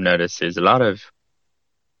things, and I've noticed there's a lot of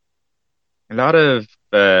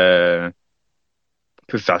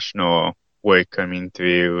professional work coming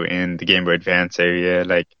through in the Game Boy Advance area,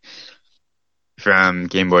 like from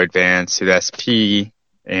Game Boy Advance to the SP,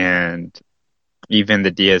 and even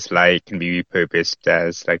the DS Lite can be repurposed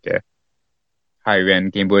as like a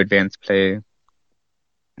higher-end Game Boy Advance player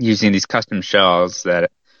using these custom shells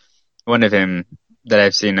that one of them that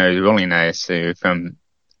I've seen is really nice from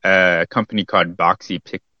a company called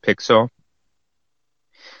Pixel.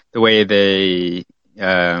 The way they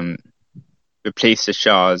um, replace the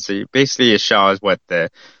shells, basically a shell is what the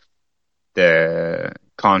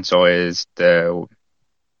console is, the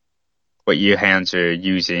what your hands are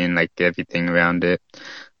using, like everything around it.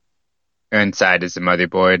 Inside is the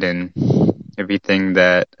motherboard and everything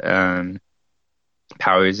that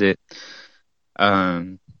powers it.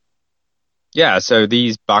 Um, yeah, so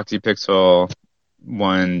these Boxy Pixel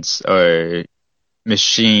ones are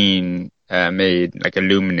machine made, like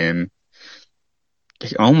aluminum,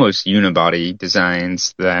 almost unibody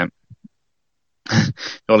designs that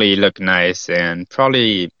really look nice and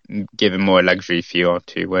probably give a more luxury feel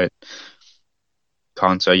to what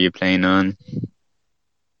console you're playing on.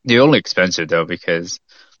 They're only expensive though, because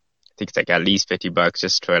I think it's like at least $50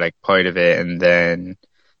 just for like part of it, and then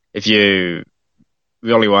if you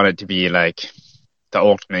really want it to be like the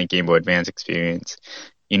ultimate Game Boy Advance experience,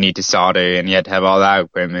 you need to solder and you have to have all that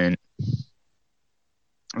equipment.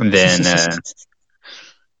 And then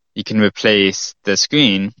you can replace the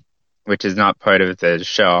screen, which is not part of the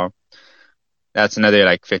shell. That's another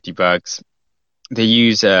like $50. They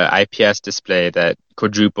use a IPS display that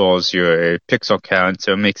quadruples your pixel count,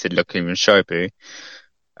 so it makes it look even sharper.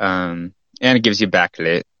 And it gives you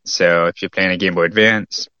backlit. So if you're playing a Game Boy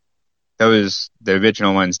Advance, the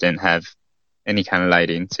original ones didn't have any kind of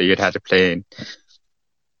lighting, so you'd have to play in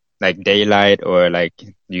like daylight or like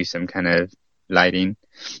use some kind of lighting.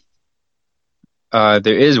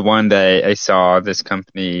 There is one that I saw this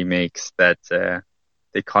company makes that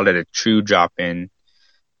they call it a true drop-in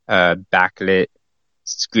backlit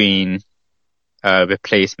screen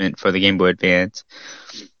replacement for the Game Boy Advance.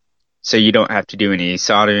 So you don't have to do any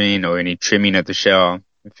soldering or any trimming of the shell.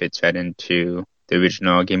 It fits right into the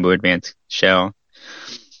original Game Boy Advance shell.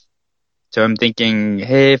 So I'm thinking,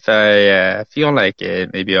 hey, if I feel like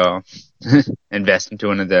it, maybe I'll invest into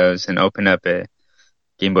one of those and open up a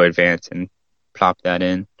Game Boy Advance and plop that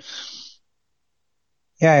in.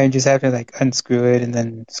 Yeah, you just have to like unscrew it and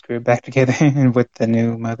then screw it back together with the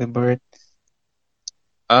new motherboard.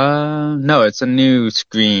 No, it's a new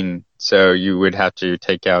screen, so you would have to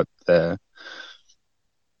take out the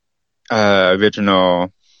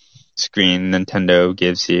original screen Nintendo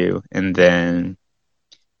gives you, and then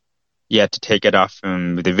you have to take it off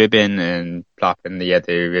from the ribbon and plop in the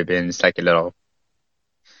other ribbon. It's like a little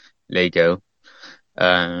Lego.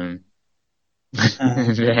 Um,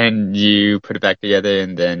 and then you put it back together,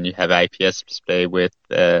 and then you have IPS display with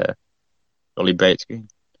really bright screen.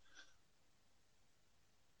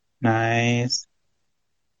 Nice.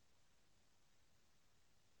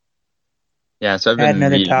 Yeah, so I've Add been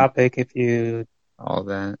another reading topic if you all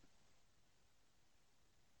that.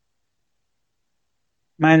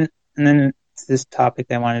 mind. And then this topic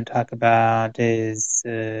I want to talk about is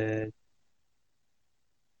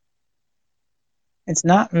it's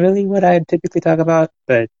not really what I typically talk about,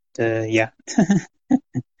 but yeah,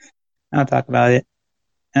 I'll talk about it.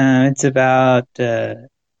 It's about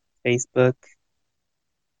Facebook.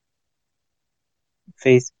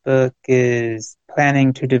 Facebook is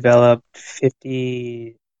planning to develop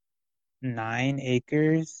 59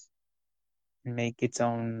 acres and make its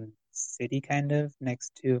own city kind of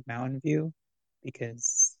next to Mountain View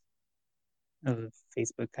because of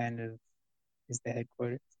Facebook kind of is the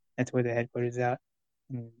headquarters. That's where the headquarters is at.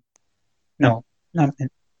 No, not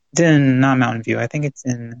Mountain View. I think it's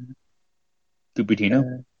in Cupertino?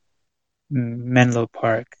 uh, Menlo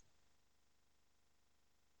Park.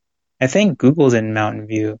 I think Google's in Mountain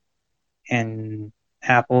View and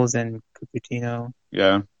Apple's in Cupertino.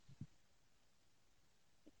 Yeah.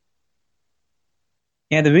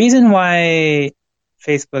 Yeah, the reason why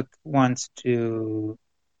Facebook wants to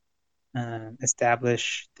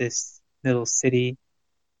establish this little city,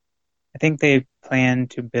 I think they plan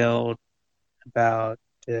to build about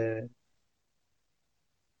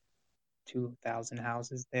 2,000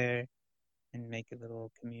 houses there and make a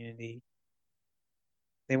little community.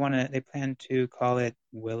 They plan to call it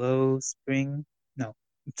Willow Spring. No,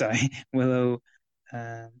 sorry, Willow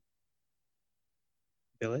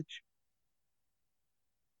village.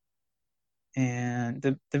 And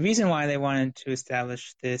the reason why they wanted to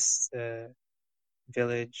establish this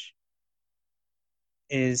village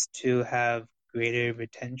is to have greater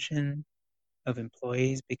retention of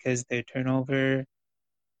employees, because their turnover,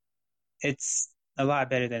 it's a lot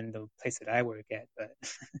better than the place that I work at, but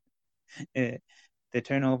the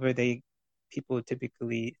turnover, people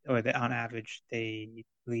typically, or on average, they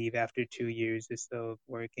leave after 2 years or so of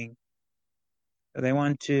working. So they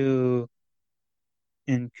want to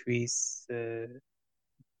increase,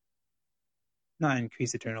 not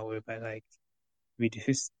increase the turnover, but like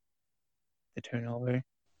reduce the turnover.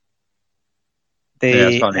 Yeah,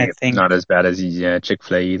 it's I probably think, not as bad as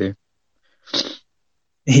Chick-fil-A either.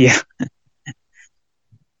 yeah.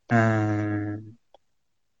 Um,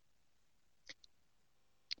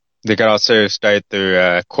 They could also start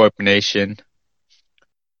their Corp Nation.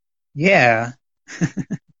 yeah.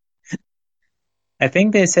 I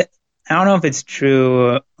think they said, I don't know if it's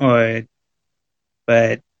true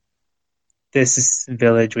but this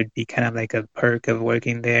village would be kind of like a perk of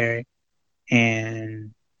working there.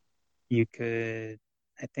 And you could,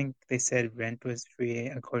 I think they said rent was free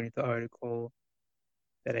according to the article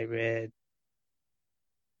that I read.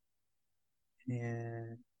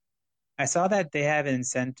 And I saw that they have an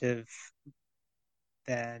incentive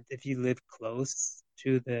that if you live close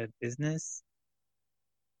to the business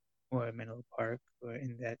or Menlo Park or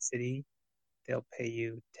in that city, they'll pay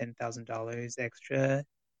you $10,000 extra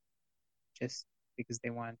just because they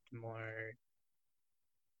want more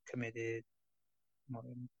committed, more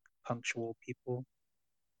punctual people.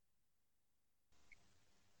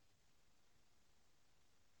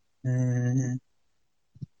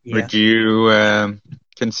 Yeah. Would you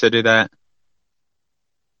consider that?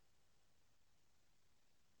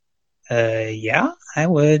 Yeah, I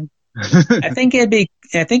would. I think it'd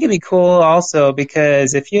be cool also,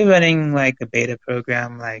 because if you're running like a beta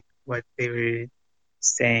program, like what they were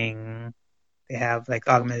saying, they have like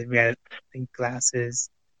augmented reality glasses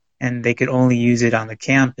and they could only use it on the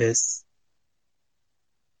campus.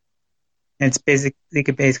 And they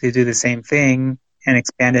could basically do the same thing and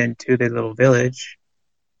expand it into their little village.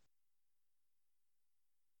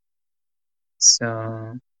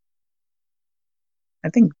 So I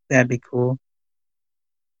think that'd be cool.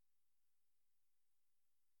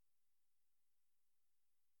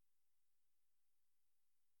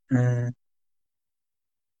 Uh,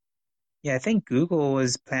 yeah, I think Google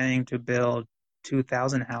was planning to build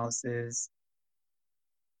 2,000 houses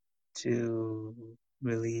to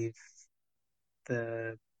relieve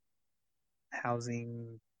the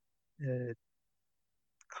housing uh,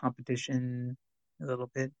 competition a little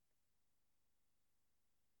bit.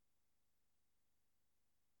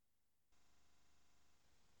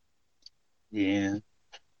 Yeah.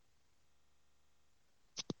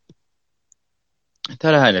 I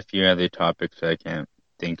thought I had a few other topics, but I can't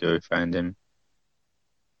think or find them.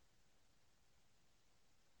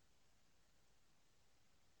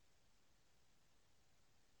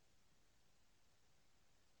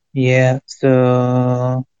 Yeah,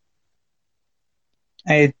 so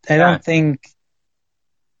I Yeah. don't think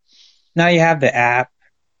now you have the app.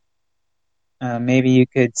 Maybe you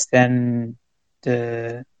could send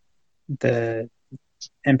the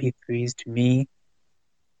MP3s to me,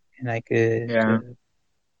 and I could Yeah.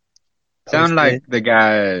 post Sound like it. the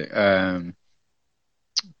guy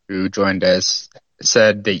who joined us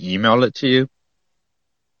said they email it to you.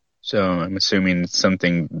 So I'm assuming it's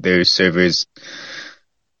something their servers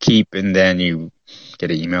keep and then you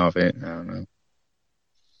get an email of it. I don't know.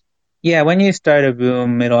 Yeah, when you start a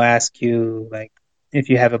room, it'll ask you like if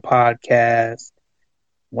you have a podcast,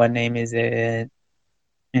 what name is it,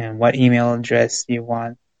 and what email address you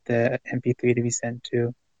want the MP3 to be sent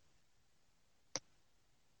to.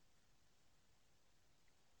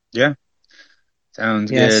 Yeah.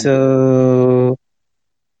 Sounds Yeah, good. so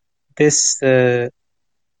this is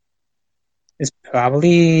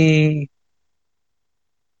probably,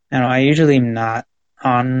 I don't know, I usually am not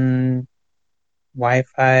on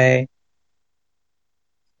Wi-Fi.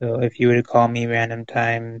 So if you were to call me random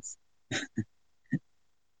times,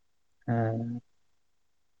 uh,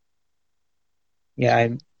 yeah,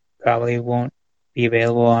 I probably won't be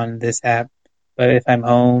available on this app. But if I'm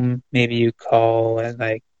home, maybe you call at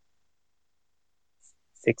like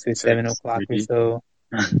 6 or 7 o'clock or 6:30. so.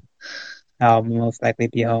 I'll most likely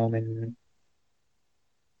be home and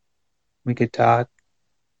we could talk.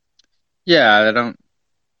 Yeah, I don't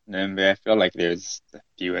remember. I feel like there's a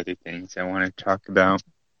few other things I want to talk about.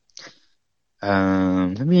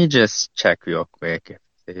 Let me just check real quick if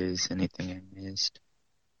there's anything I missed.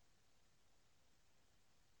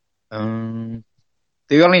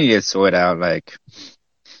 they really need to sort out like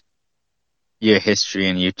your history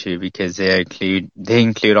on YouTube because they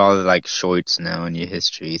include all the like shorts now in your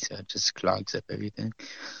history, so it just clogs up everything.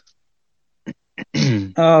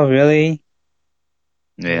 Oh, really?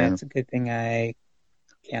 Yeah, Yeah. it's a good thing I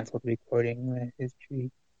canceled recording the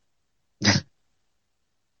history.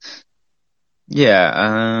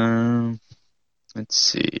 Yeah, let's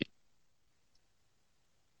see.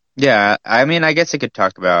 Yeah, I mean, I guess I could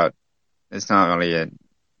talk about, it's not really a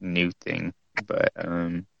new thing, but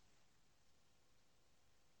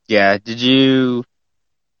yeah,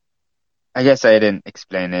 I guess I didn't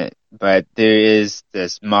explain it, but there is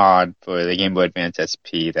this mod for the Game Boy Advance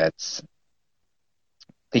SP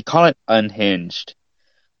they call it Unhinged.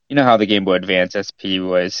 You know how the Game Boy Advance SP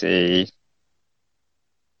was a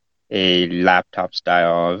laptop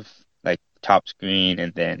style of like top screen,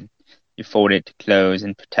 and then you fold it to close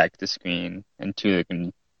and protect the screen and to the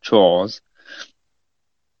controls.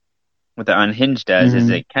 What the Unhinged does is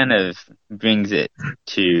Mm-hmm. it kind of brings it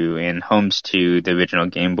to and homes to the original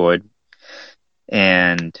Game Boy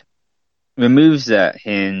and removes that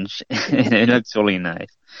hinge, and it looks really nice.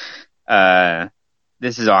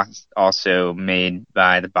 This is also made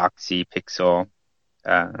by the Boxy Pixel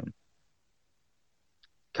um,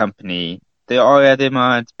 company. There are other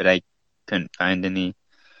mods, but I couldn't find any.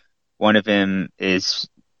 One of them is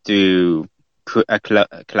through a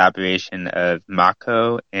collaboration of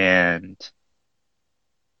Mako and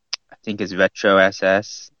I think it's Retro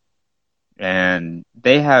SS, and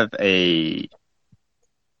they have a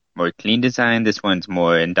more clean design. This one's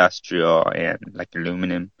more industrial and like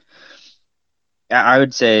aluminum. I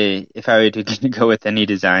would say if I were to go with any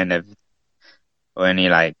design of or any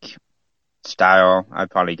like style, I'd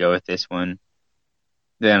probably go with this one.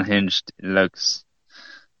 The Unhinged looks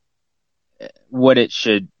what it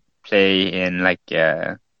should play in like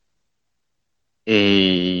a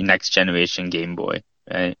next generation Game Boy,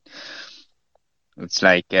 right? It's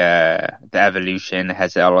like the Evolution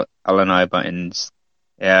has Illinois buttons.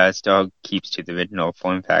 Yeah, it still keeps to the original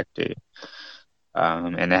form factor.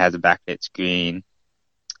 And it has a backlit screen.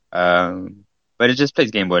 But it just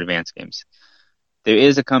plays Game Boy Advance games. There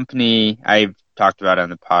is a company I've talked about on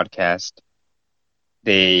the podcast.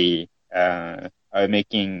 They are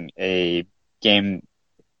making a game,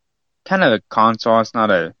 kind of a console. It's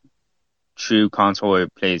not a true console where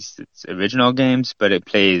it plays its original games, but it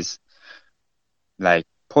plays like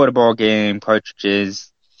portable game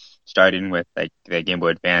cartridges, starting with like the Game Boy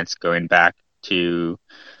Advance, going back to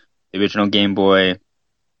the original Game Boy,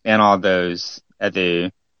 and all those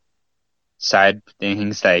other side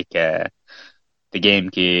things like the Game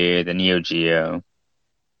Gear, the Neo Geo.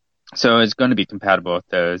 So it's going to be compatible with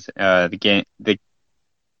those. The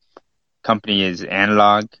company is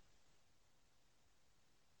Analog.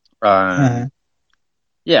 Uh-huh.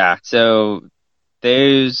 Yeah, so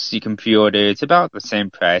there's you can pre-order. It's about the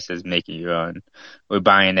same price as making your own. We're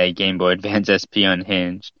buying a Game Boy Advance SP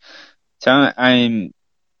Unhinged. So I'm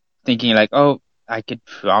thinking like, oh, I could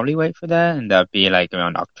probably wait for that, and that'd be like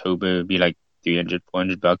around October. It'd be like 300,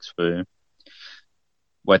 $400 for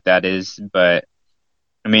what that is. But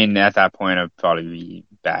I mean, at that point, I'd probably be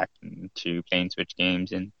back into playing Switch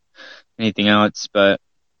games and anything else. But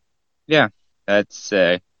yeah, that's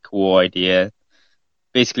a cool idea.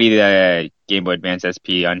 Basically, the Game Boy Advance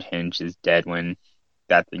SP Unhinged is dead when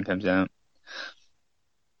that thing comes out.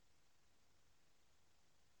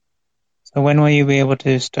 So when will you be able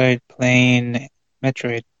to start playing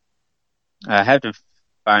Metroid? I have to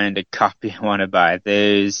find a copy I want to buy.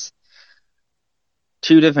 There's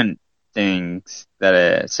two different things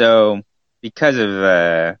so because of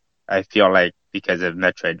I feel like because of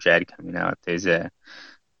Metroid Dread coming out, there's a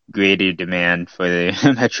greater demand for the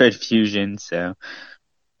Metroid Fusion. So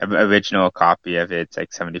an original copy of it's like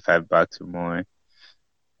 $75 or more.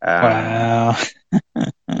 Wow.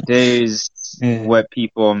 There's Yeah. what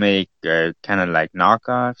people make are kind of like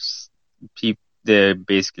knockoffs. They're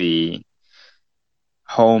basically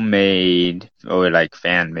homemade or like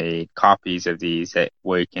fan made copies of these that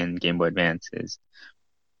work in Game Boy Advances.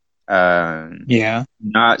 Yeah.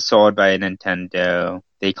 Not sold by Nintendo.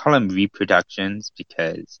 They call them reproductions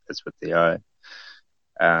because that's what they are.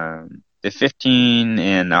 The 15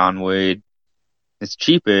 and onward is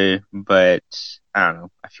cheaper, but I don't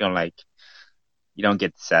know. I feel like you don't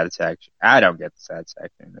get the satisfaction. I don't get the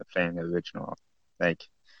satisfaction of playing the original. Like,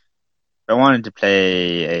 if I wanted to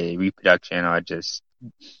play a reproduction, I'd just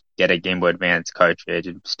get a Game Boy Advance cartridge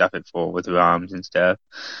and stuff it full with ROMs and stuff.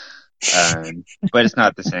 But it's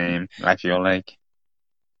not the same, I feel like.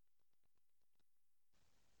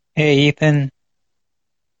 Hey, Ethan.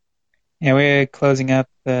 Yeah, we're closing up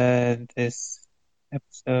this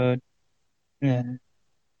episode. Yeah.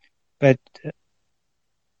 But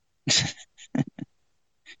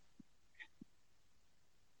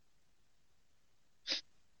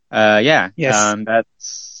Yeah. yes.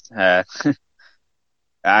 That's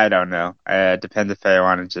I don't know. Depends if I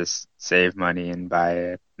want to just save money and buy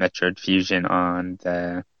a Metroid Fusion on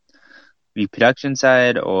the reproduction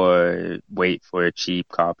side or wait for a cheap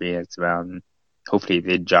copy. It's around, hopefully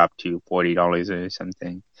they drop to $40 or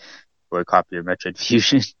something for a copy of Metroid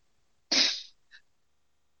Fusion.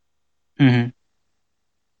 Mm-hmm.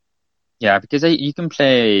 Yeah, because you can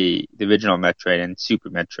play the original Metroid and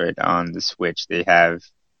Super Metroid on the Switch. They have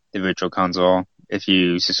the Virtual Console. If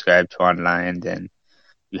you subscribe to online, then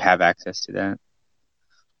you have access to that.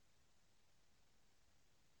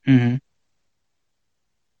 Mm-hmm.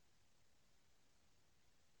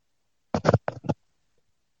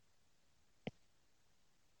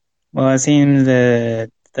 Well, it seems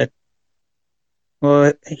that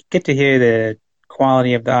well, I get to hear the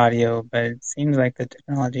quality of the audio, but it seems like the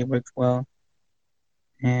technology works well.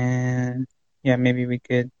 And yeah, maybe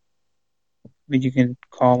you can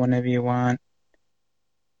call whenever you want.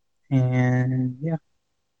 And yeah.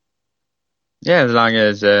 Yeah, as long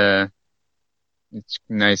as it's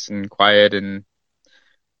nice and quiet, and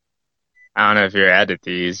I don't know if you're added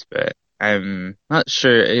these, but I'm not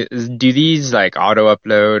sure. Do these like auto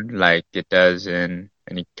upload like it does in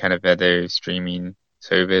any kind of other streaming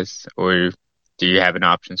service, or do you have an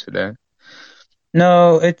options for that?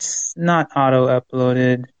 No, it's not auto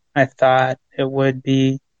uploaded. I thought it would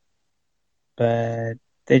be, but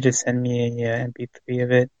they just send me a MP3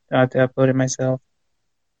 of it. I have to upload it myself.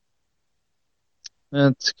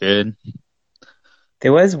 That's good.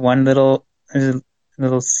 There was one there's a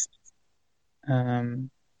little um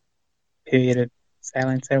period of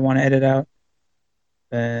silence I want to edit out.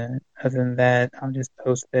 But other than that, I'll just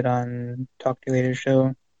post it on Talk to You Later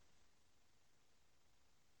show.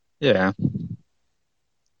 Yeah.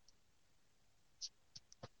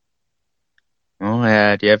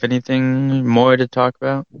 Well, do you have anything more to talk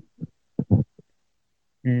about?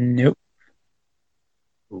 Nope.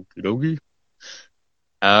 Okie dokie.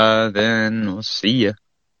 Then we'll see ya.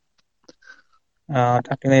 Talk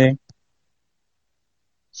to you later.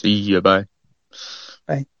 See ya. Bye.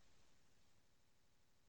 Bye.